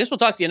 I guess we'll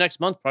talk to you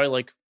next month, probably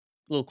like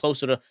a little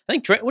closer to. I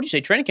think what do you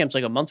say? Training camp's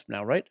like a month from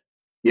now, right?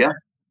 Yeah.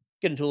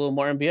 Get into a little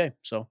more NBA.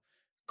 So,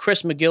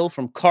 Chris McGill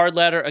from Card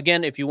Ladder.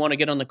 Again, if you want to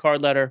get on the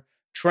Card Ladder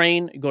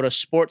train, go to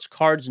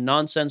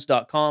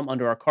sportscardsnonsense.com.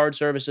 Under our card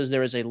services,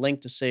 there is a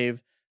link to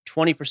save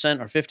 20%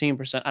 or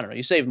 15%. I don't know.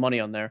 You save money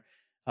on there.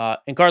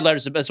 And card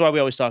ladders, that's why we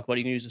always talk about it.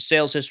 You can use the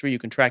sales history, you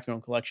can track your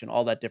own collection,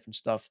 all that different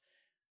stuff.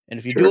 And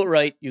if you do it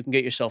right, you can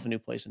get yourself a new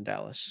place in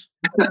Dallas.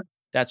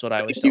 That's what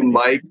I always tell you,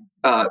 people.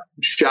 Mike.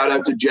 Shout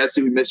out to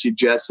Jesse. We miss you,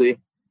 Jesse.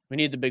 We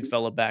need the big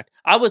fella back.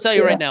 I will tell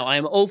you right now, I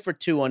am 0 for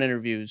 2 on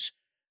interviews,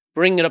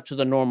 bringing it up to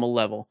the normal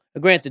level.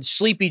 Now, granted,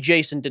 Sleepy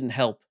Jason didn't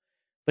help,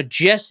 but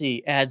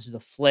Jesse adds the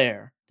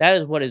flair. That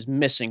is what is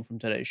missing from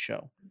today's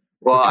show.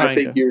 Well, I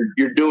think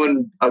you're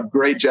doing a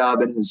great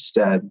job in his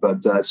stead, but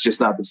it's just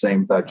not the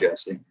same without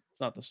Jesse.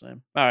 It's not the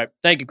same. All right.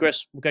 Thank you,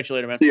 Chris. We'll catch you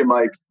later, man. See you,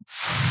 Mike.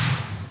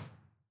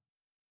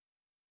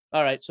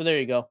 All right, so there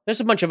you go.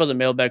 There's a bunch of other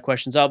mailbag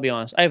questions. I'll be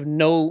honest. I have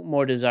no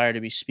more desire to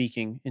be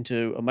speaking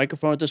into a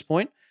microphone at this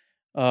point.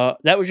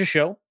 That was your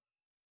show.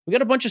 We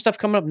got a bunch of stuff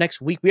coming up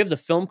next week. We have the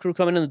film crew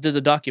coming in that did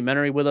the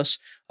documentary with us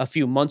a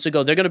few months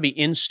ago. They're going to be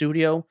in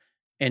studio.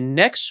 And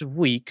next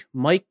week,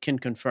 Mike can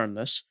confirm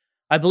this.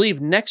 I believe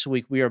next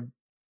week we are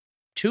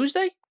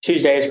Tuesday?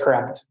 Tuesday is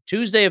correct.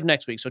 Tuesday of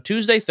next week. So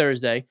Tuesday,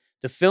 Thursday,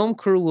 the film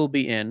crew will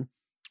be in.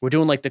 We're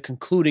doing like the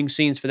concluding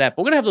scenes for that.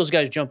 But we're going to have those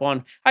guys jump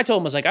on. I told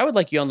them, I was like, I would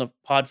like you on the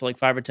pod for like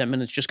 5 or 10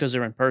 minutes just because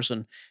they're in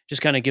person.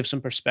 Just kind of give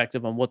some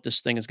perspective on what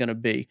this thing is going to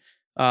be.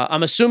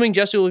 I'm assuming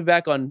Jesse will be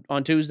back on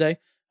Tuesday,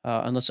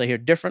 unless I hear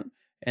different.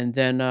 And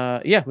then,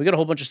 we got a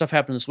whole bunch of stuff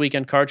happening this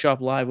weekend. Card Shop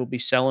Live will be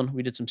selling.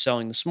 We did some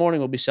selling this morning.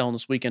 We'll be selling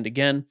this weekend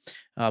again.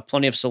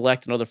 Plenty of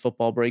select and other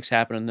football breaks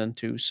happening then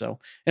too. So,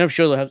 and I'm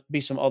sure there'll have be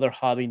some other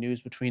hobby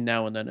news between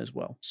now and then as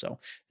well. So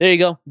there you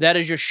go. That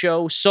is your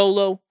show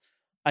solo.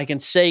 I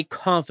can say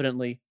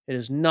confidently it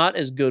is not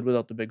as good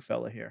without the big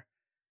fella here.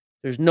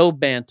 There's no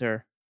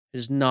banter. It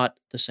is not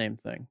the same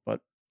thing, but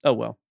oh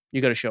well.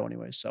 You got a show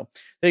anyways. So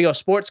there you go.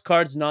 Sports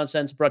Cards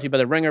Nonsense brought to you by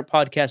the Ringer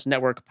Podcast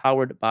Network,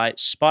 powered by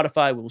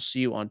Spotify. We will see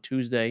you on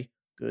Tuesday.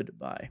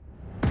 Goodbye.